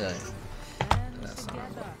that say?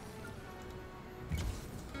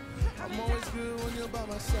 I'm always good when you're by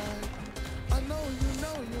my side. I know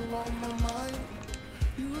you're on my mind.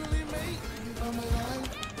 You really make me come alive.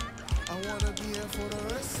 I wanna be here for the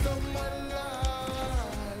rest of my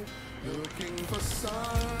life. Looking for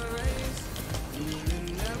sun rays, even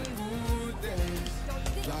them good days.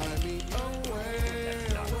 Fly me away,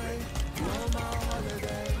 away. You're my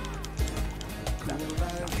holiday. Cool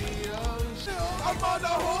like the ocean. I'm on the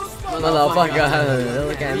horse, Motherfucker,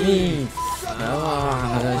 look at me.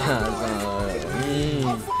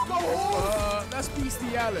 That's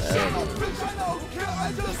bestiality. Shut up, bitch, I don't care.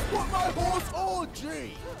 I just want my horse all G.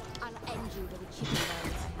 I'll end you with a chicken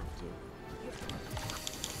bone if I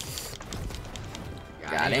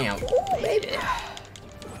have to. Goddamn. Ooh, baby.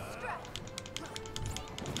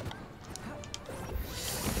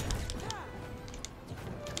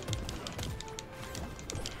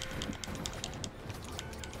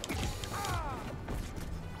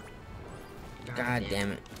 God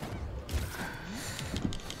damn it.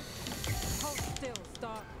 Hold still,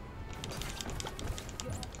 stop.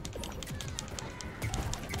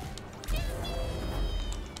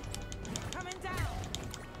 Coming down.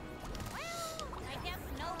 Well, I guess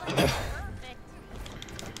nobody's perfect.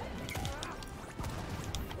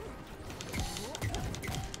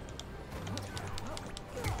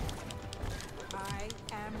 I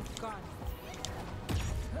am gone.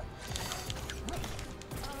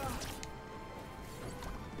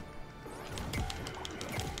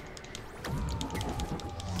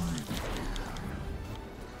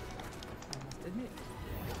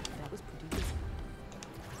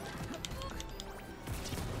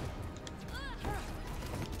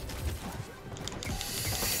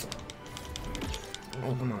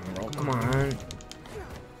 Oh, come on, bro. Come on.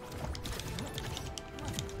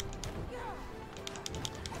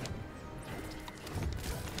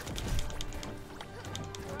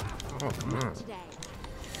 Oh, come on. Today.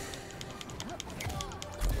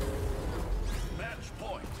 Match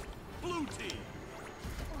point. Blue team.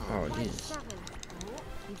 Oh, Fight Jesus. 7.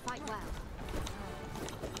 You fight well.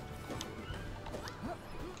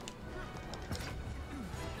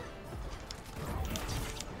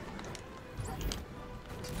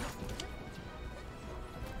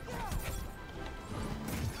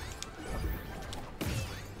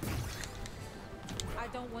 I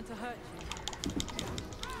don't want to hurt you.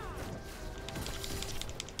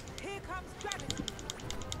 Here comes gravity.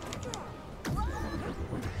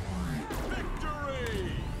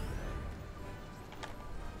 Victory.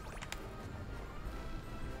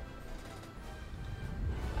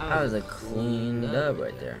 That was a clean dub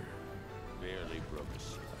right there. Barely broke a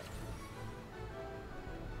sweat.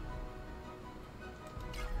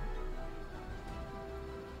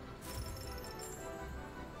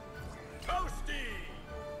 Toasty.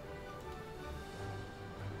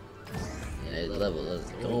 Yeah, level.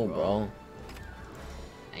 Let's go, bro.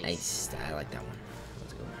 Nice. I like that one.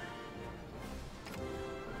 Let's go.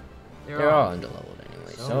 They're all underleveled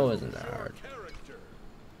anyway, so it isn't that hard. Character.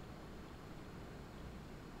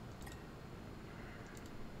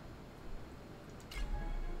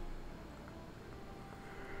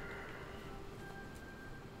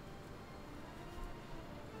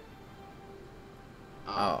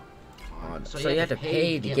 Oh. So you have to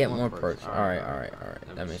pay to get more perks. Alright.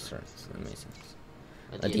 That makes sense.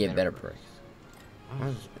 Let's get better perks.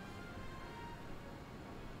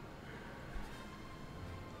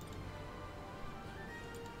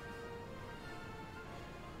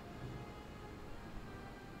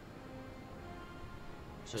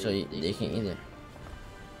 So they can either.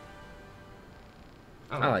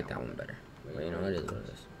 I like that one better. But you know, it is what it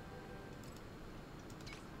is.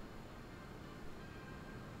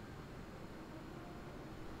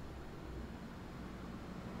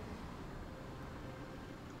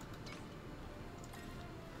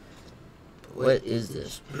 What is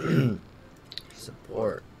this?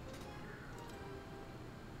 Support.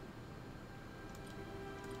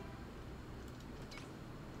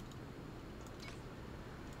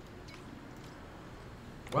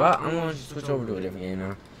 Well, I'm going to switch over to a different game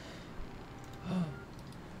now.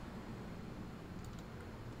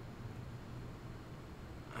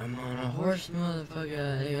 I'm on a horse,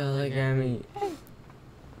 motherfucker. They gotta look at me.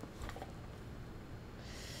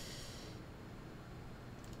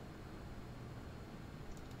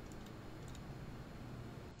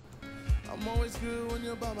 I'm always good when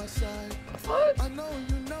you're by my side. I know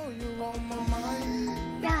you're on my mind.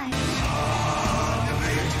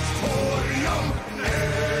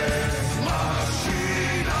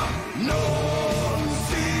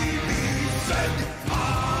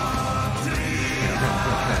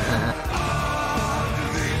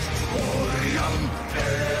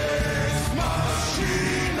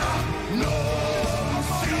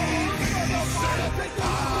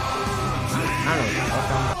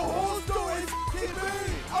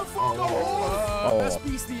 That's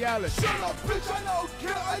bestiality. Shut up, bitch, I don't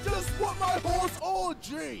care. I just want my horse all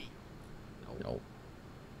G. Nope.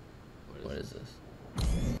 What is this?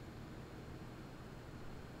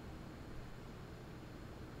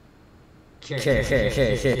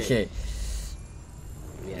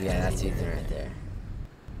 Yeah, that's Ethan right there.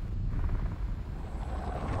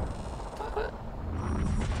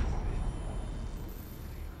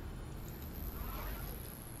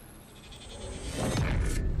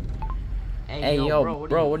 Hey, yo,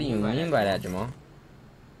 bro, what do you mean by that, Jamal?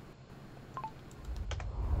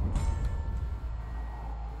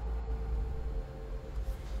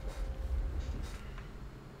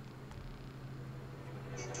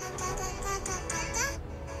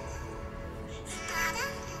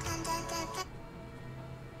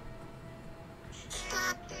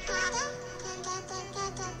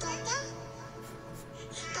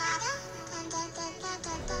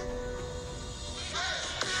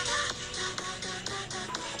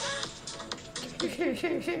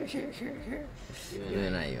 You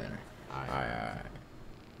and I. Alright.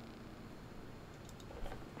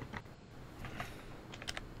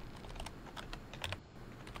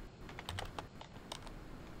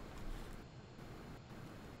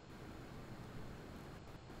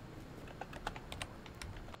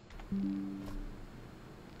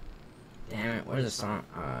 Damn it, where's the song?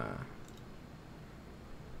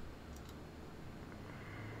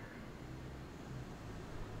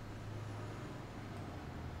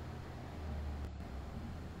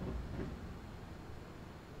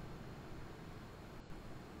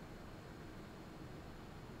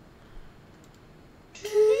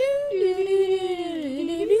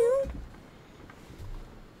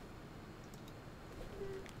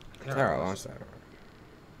 Carol, I'm sorry.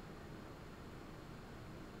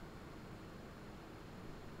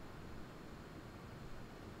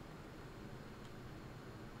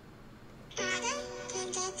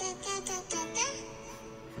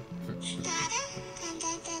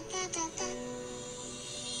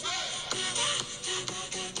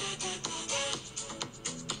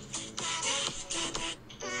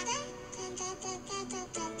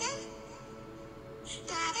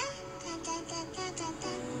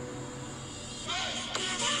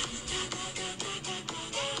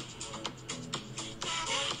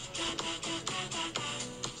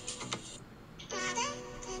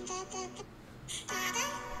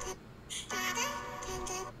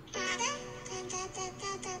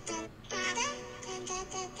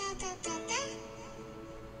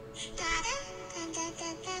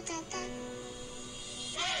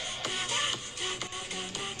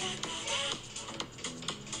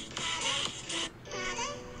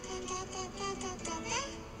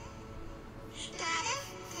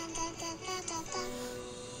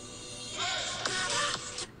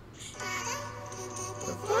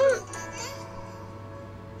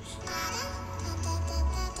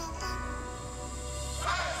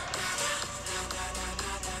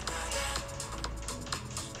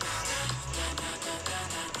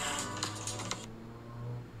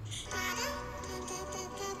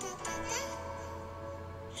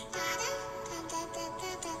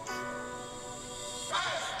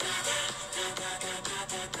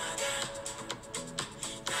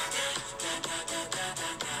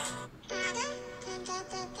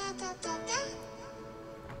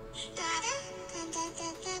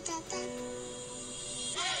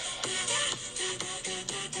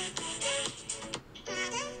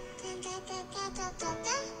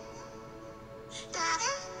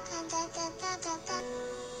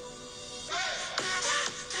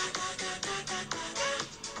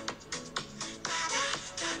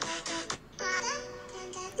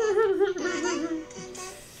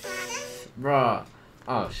 Bro.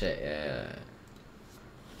 Oh shit, yeah.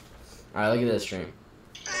 Alright, look at this stream.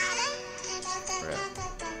 Right.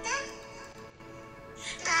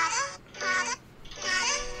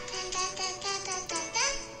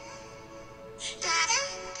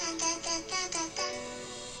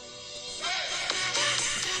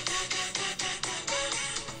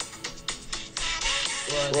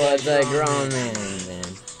 What's a grown man then?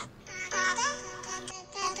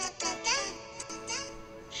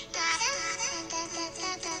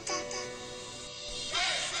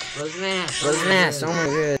 Wasn't that so much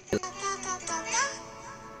good?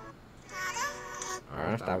 Alright,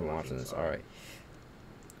 I'm stopping watching this. Alright.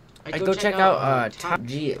 Go check out Top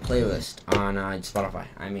G playlist on Spotify.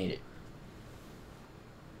 I made it.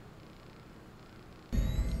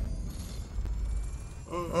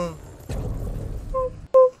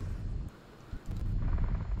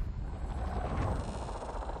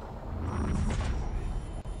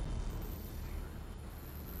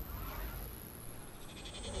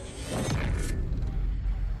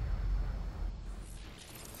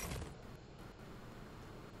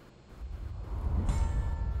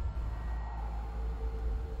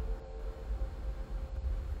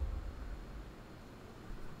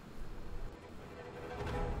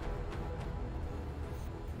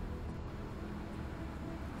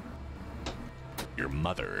 Your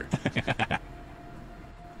mother.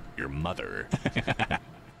 Your mother.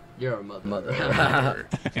 You're a mother.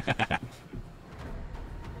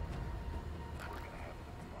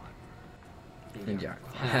 Good job.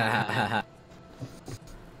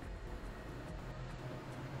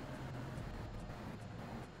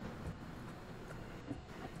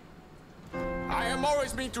 I am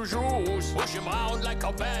always mean to Jews. Push him out like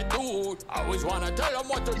a bad dude. I always wanna tell him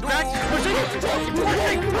what to do.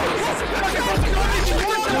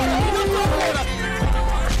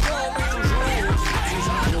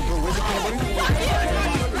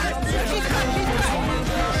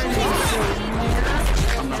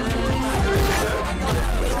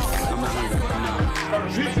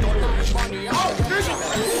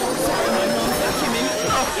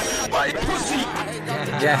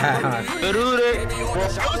 Yeah.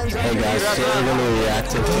 Hey guys, so we're gonna react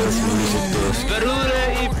to this music disc.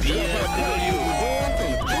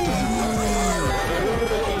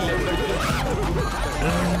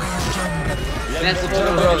 That's the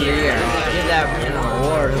photo of the year. Give that an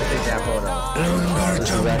award. Who picked that photo? This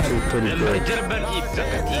is actually pretty good.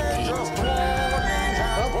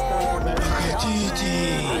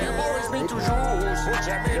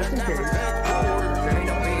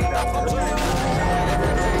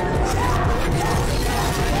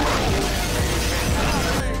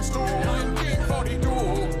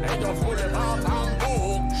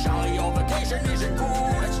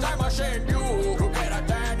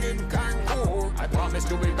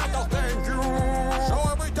 To be better than you. So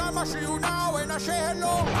every time I see you now and I say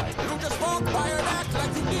hello, you just walk by and act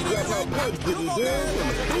like you need it.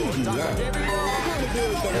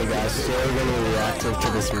 Hey guys, so we're gonna react to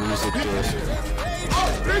this music disc.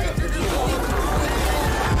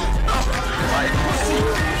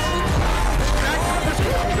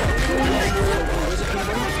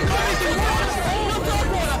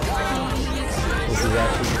 This is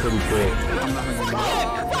actually pretty good.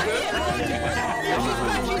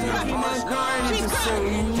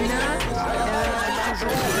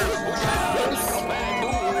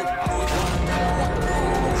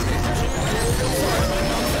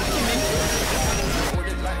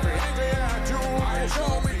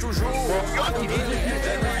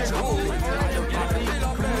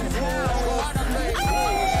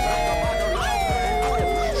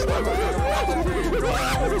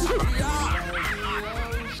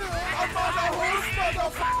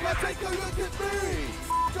 Take a look at me!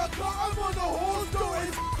 I'm on the horse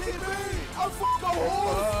doing TV! I'm fucking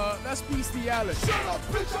horse! That's bestiality. Shut up,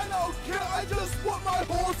 bitch! I don't care! I just want my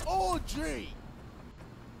horse all G!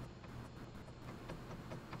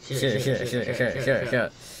 Shit.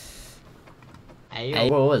 Hey,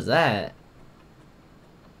 what was that?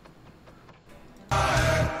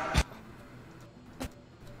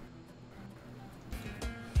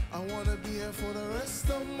 I wanna be here for the rest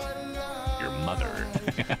of my life. Your mother.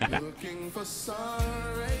 Looking for sun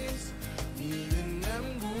rays, needing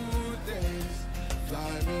them good days.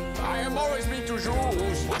 Fly me. I am always mean to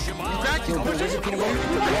Jews. Push him out.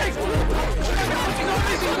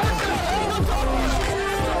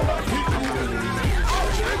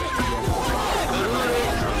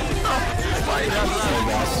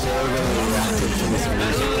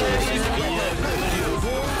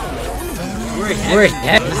 We're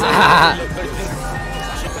dead.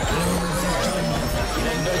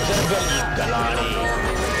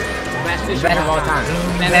 Best of all time.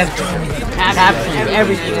 Captured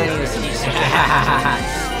everything that you see.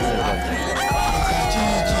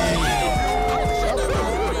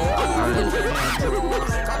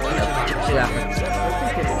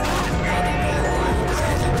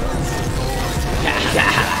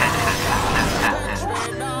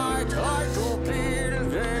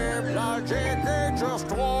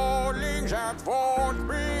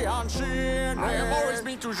 I am always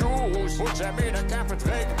mean to Jews. Put them in a camp and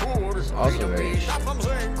fake cool. Also very Stop them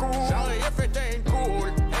saying cool. Sorry if it ain't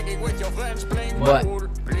cool. hanging with your friends playing But pool.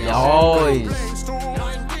 they always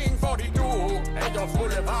 1942, and you're full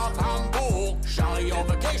of Hamburg. Sorry, your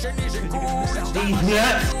vacation isn't cool. these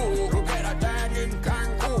nuts. You get a tan in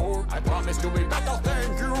Cancun. I promise to be better,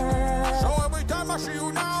 thank you. So every time I see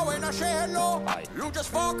you now and I say hello, you just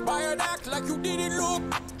fuck by and act like you didn't look.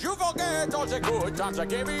 You forget all the good times I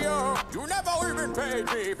gave you. You never even paid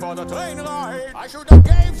me for the train ride. I should have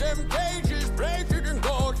gave them cages, plated in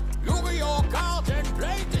gold. Yu-Gi-Oh cards and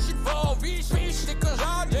played this shit for VC stickers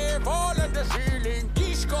on the wall and the ceiling.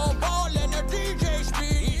 Disco ball and a DJ spin.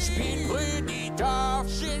 It's been pretty tough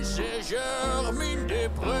since the German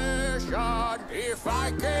depression. If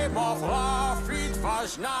I came off rough, it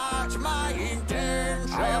was not my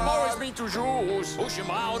intention. I have always been to Jews, push him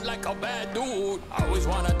around like a bad dude. I always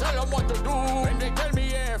wanna tell them what to do, and they tell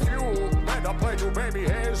me F you. Better pray to baby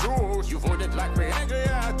Jesus. You wouldn't like me angry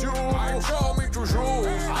at you. I'm so into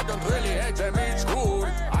Jews. I don't really hate them in school.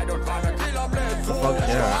 I don't wanna kill them, let fools.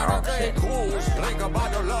 I'm a great cruise. Drink a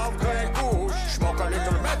bottle of Grey Goose. Smoke a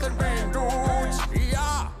little meth and bang dudes.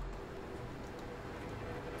 Yeah.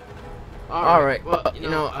 Alright, well, you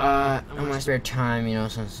know, in my spare time, you know,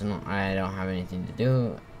 since I don't have anything to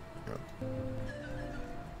do,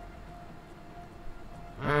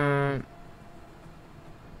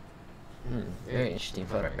 very interesting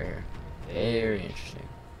photo right here. Very interesting.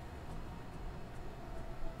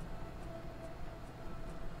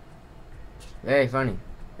 Very funny.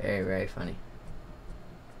 Very, very funny.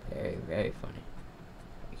 Very, very funny.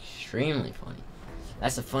 Extremely funny.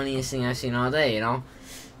 That's the funniest thing I've seen all day, you know?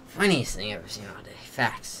 Funniest thing I've ever seen all day.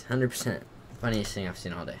 Facts. 100%. Funniest thing I've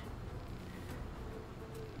seen all day.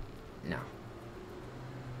 No.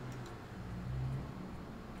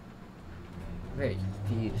 Very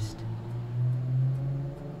confused.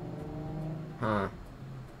 Huh.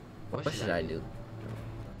 What should I do?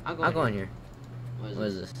 I'll go in here. What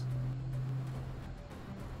is this?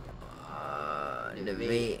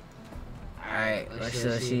 Debate. Alright, let's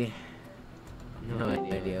see. No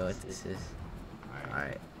idea what this is.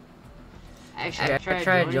 Alright. Actually, I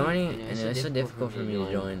tried joining, and it was so difficult for me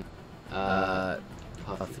to join.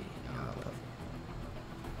 Puffy.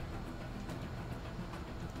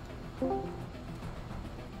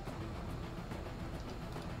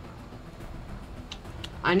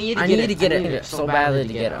 I need to get it so badly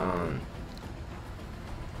to get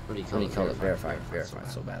what do you call it? Verified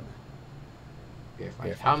so badly.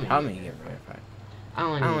 Verified. How many get verified? I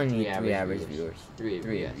only need 3 average viewers.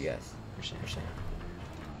 3 yes. Percent.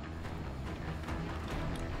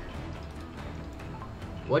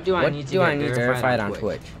 What do I need to get verified on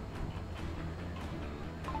Twitch?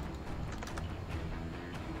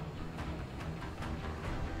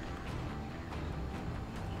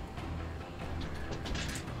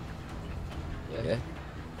 Yeah.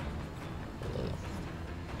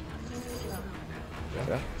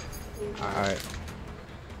 Alright.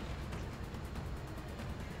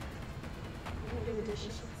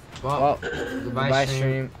 Well, goodbye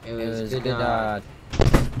stream. It was good.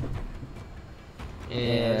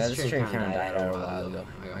 Yeah, this stream kind of died a while ago.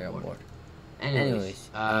 I got bored. Anyways,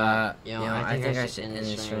 you know, I think I should end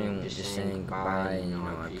the stream just saying goodbye, and, you know,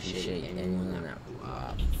 I appreciate anyone that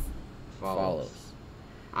follows.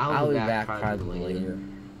 I'll be back probably later.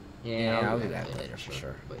 Yeah, I'll be back later for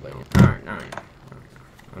sure. Alright.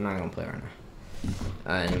 I'm not gonna play right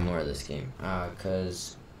now. Any more of this game.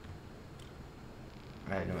 Cause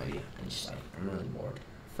I have no idea. I'm really bored.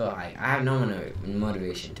 I have no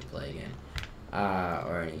motivation to play again.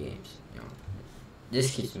 Or any games. You know,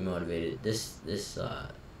 this keeps me motivated. This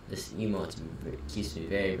emote keeps me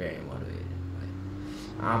very, very motivated.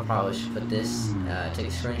 I probably should put this, take a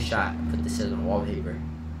screenshot, put this as a wallpaper.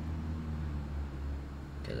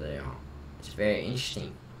 Cause you know, it's very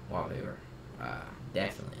interesting wallpaper.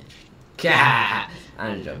 Definitely interesting.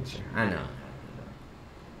 I'm joking, sir. I know.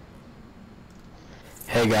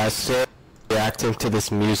 Hey guys, so reacting to this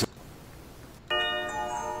music.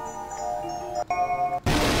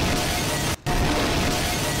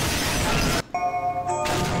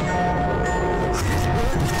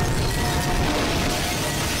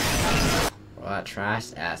 Bro, that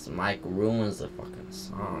trash ass mic ruins the fucking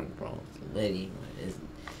song, bro. Lady, what is it?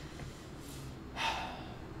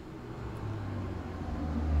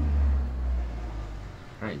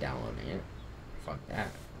 I ain't downloading it. Fuck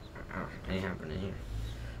that. Ain't happening here.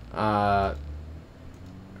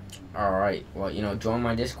 Alright. Well, you know, join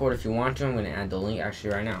my Discord if you want to. I'm gonna add the link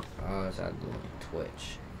actually right now. Let's add the link.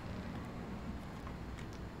 Twitch.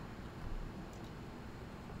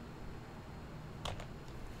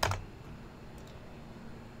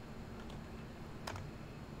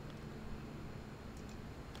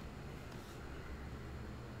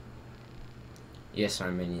 Yes, my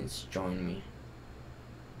minions, join me.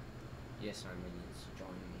 Yes, my minions, join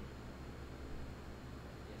me.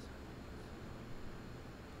 Yes,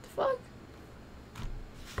 the fuck?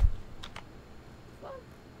 Fuck?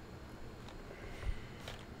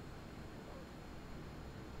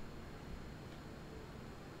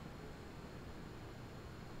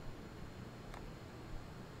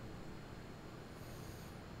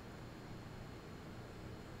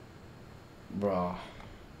 Bro.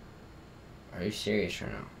 Are you serious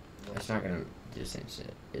right now? It's not gonna do the same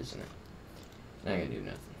shit, isn't it? It's not gonna do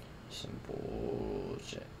nothing. Some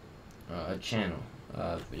bullshit. Channel.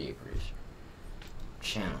 Video producer.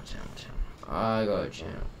 Channel. I go to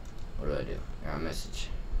channel. What do I do? I got a message.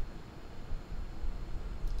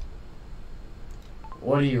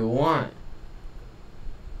 What do you want?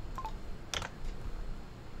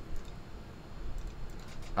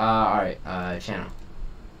 Alright, channel.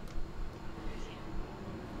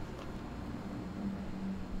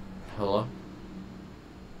 Hello?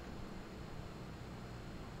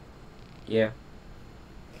 Yeah.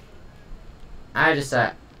 I just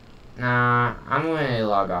nah, I'm gonna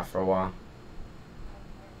log off for a while.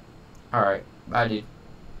 Alright, bye dude.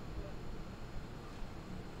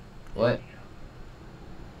 What?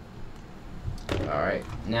 Alright,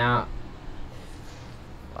 now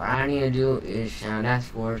what I need to do is channel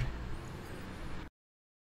dashboard.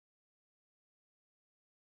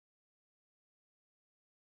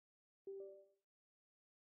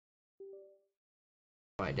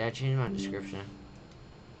 Wait, did I change my description?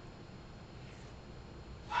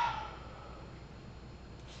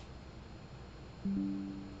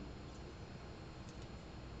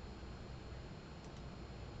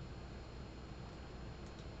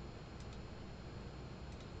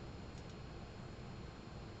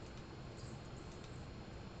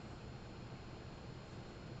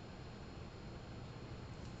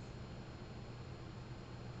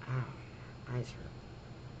 Ow, eyes hurt.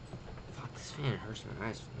 Fuck, this fan hurts my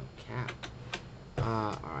eyes with no cap.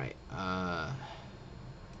 Alright,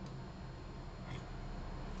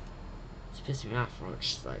 it's pissing me off, bro.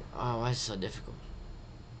 It's just like, oh, why is it so difficult?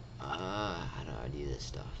 How do I do this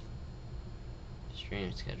stuff?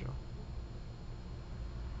 Stream schedule.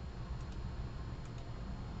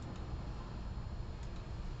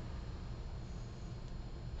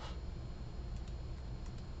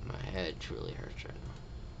 My head truly hurts right now.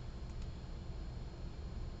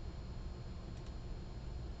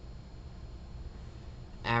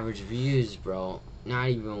 Average views, bro. Not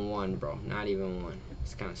even one, bro. Not even one.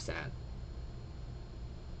 It's kind of sad.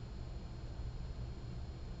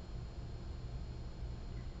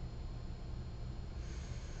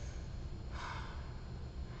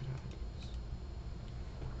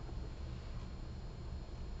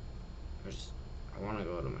 I want to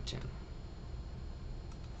go to my channel.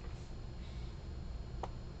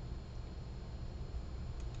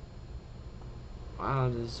 Wow,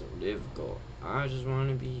 this is so difficult. I just want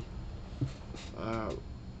to be go back.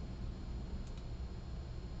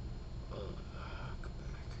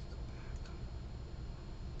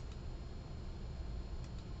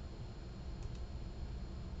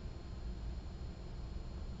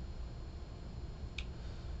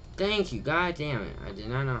 Thank you, god damn it. I did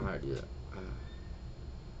not know how to do that.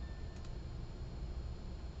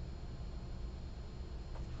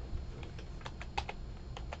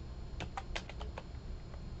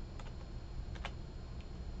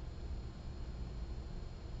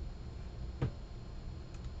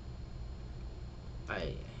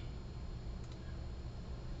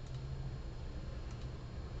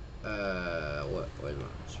 Where's my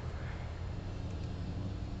server?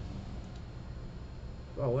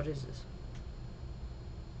 Bro, what is this?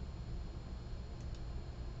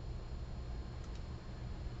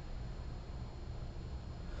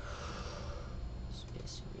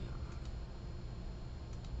 Space me off.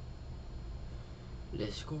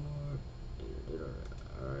 Discord.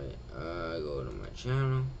 Alright, go to my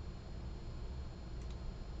channel.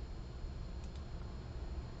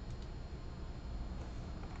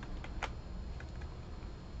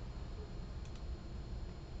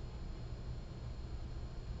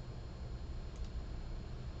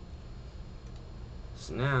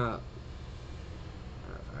 So now,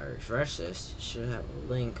 if I refresh this, it should have a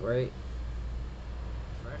link, right?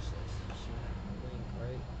 Refresh this, it should have a link,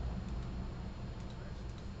 right?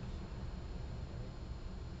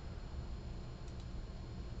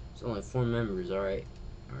 It's only 4 members, alright?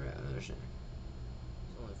 Alright, I understand.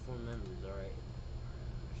 It's only 4 members, alright?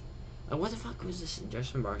 Like, what the fuck was this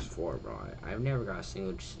suggestion box for, bro? I've never got a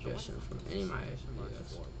single suggestion from any of my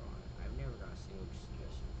videos. I've never got a single suggestion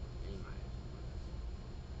from any of my videos.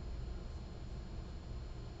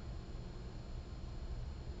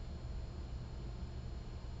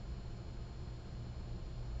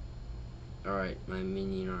 Alright, my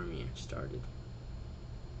minion army started.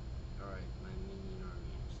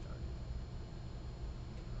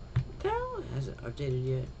 The hell? Has it updated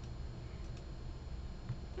yet?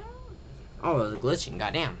 Oh, the glitching,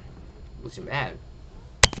 goddamn. Glitching bad.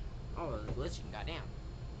 Oh, the glitching, goddamn.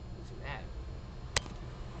 Glitching bad.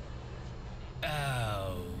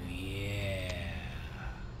 Oh, yeah.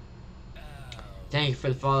 Thank you for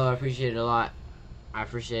the follow, I appreciate it a lot. I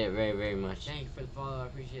appreciate it very, very much. Thank you for the follow, I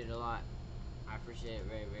appreciate it a lot. I appreciate it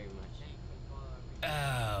very, very much. Thank you for the follow, I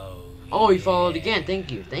appreciate it. Oh, you followed again,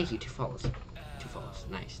 thank you. Thank you, 2 follows. 2 follows,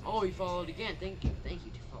 nice. Oh, you followed again, thank you. Thank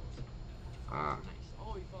you, 2 follows. Nice.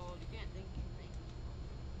 Oh, you followed again, thank you. Thank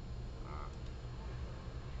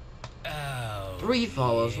you. 3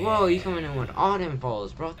 follows. Whoa, you coming in with all them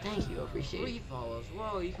follows, bro. Thank you, appreciate it. 3 follows.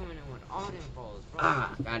 Whoa, you coming in with all them follows, bro.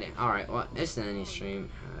 Goddamn. Alright, well, it's the end of the stream.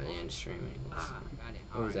 The end of the stream, anyways. Goddamn.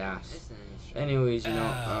 It was ass. Anyways, you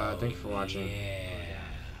know, thank you for watching.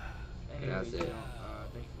 And that's it.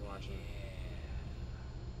 Thank you for watching.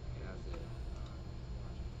 And that's it.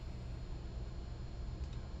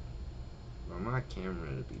 Bro, my camera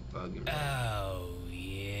to be bugging, bro. Oh,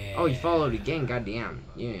 yeah. Oh, you followed again, goddamn.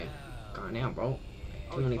 Yeah. Goddamn, bro.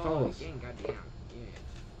 Too many follows. Again, goddamn. Yeah.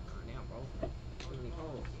 Goddamn, bro. Too many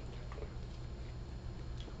follows.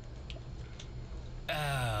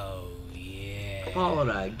 Oh, yeah. Followed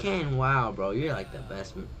again. Wow, bro. You're like the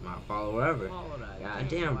best follower ever.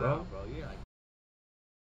 Goddamn, bro.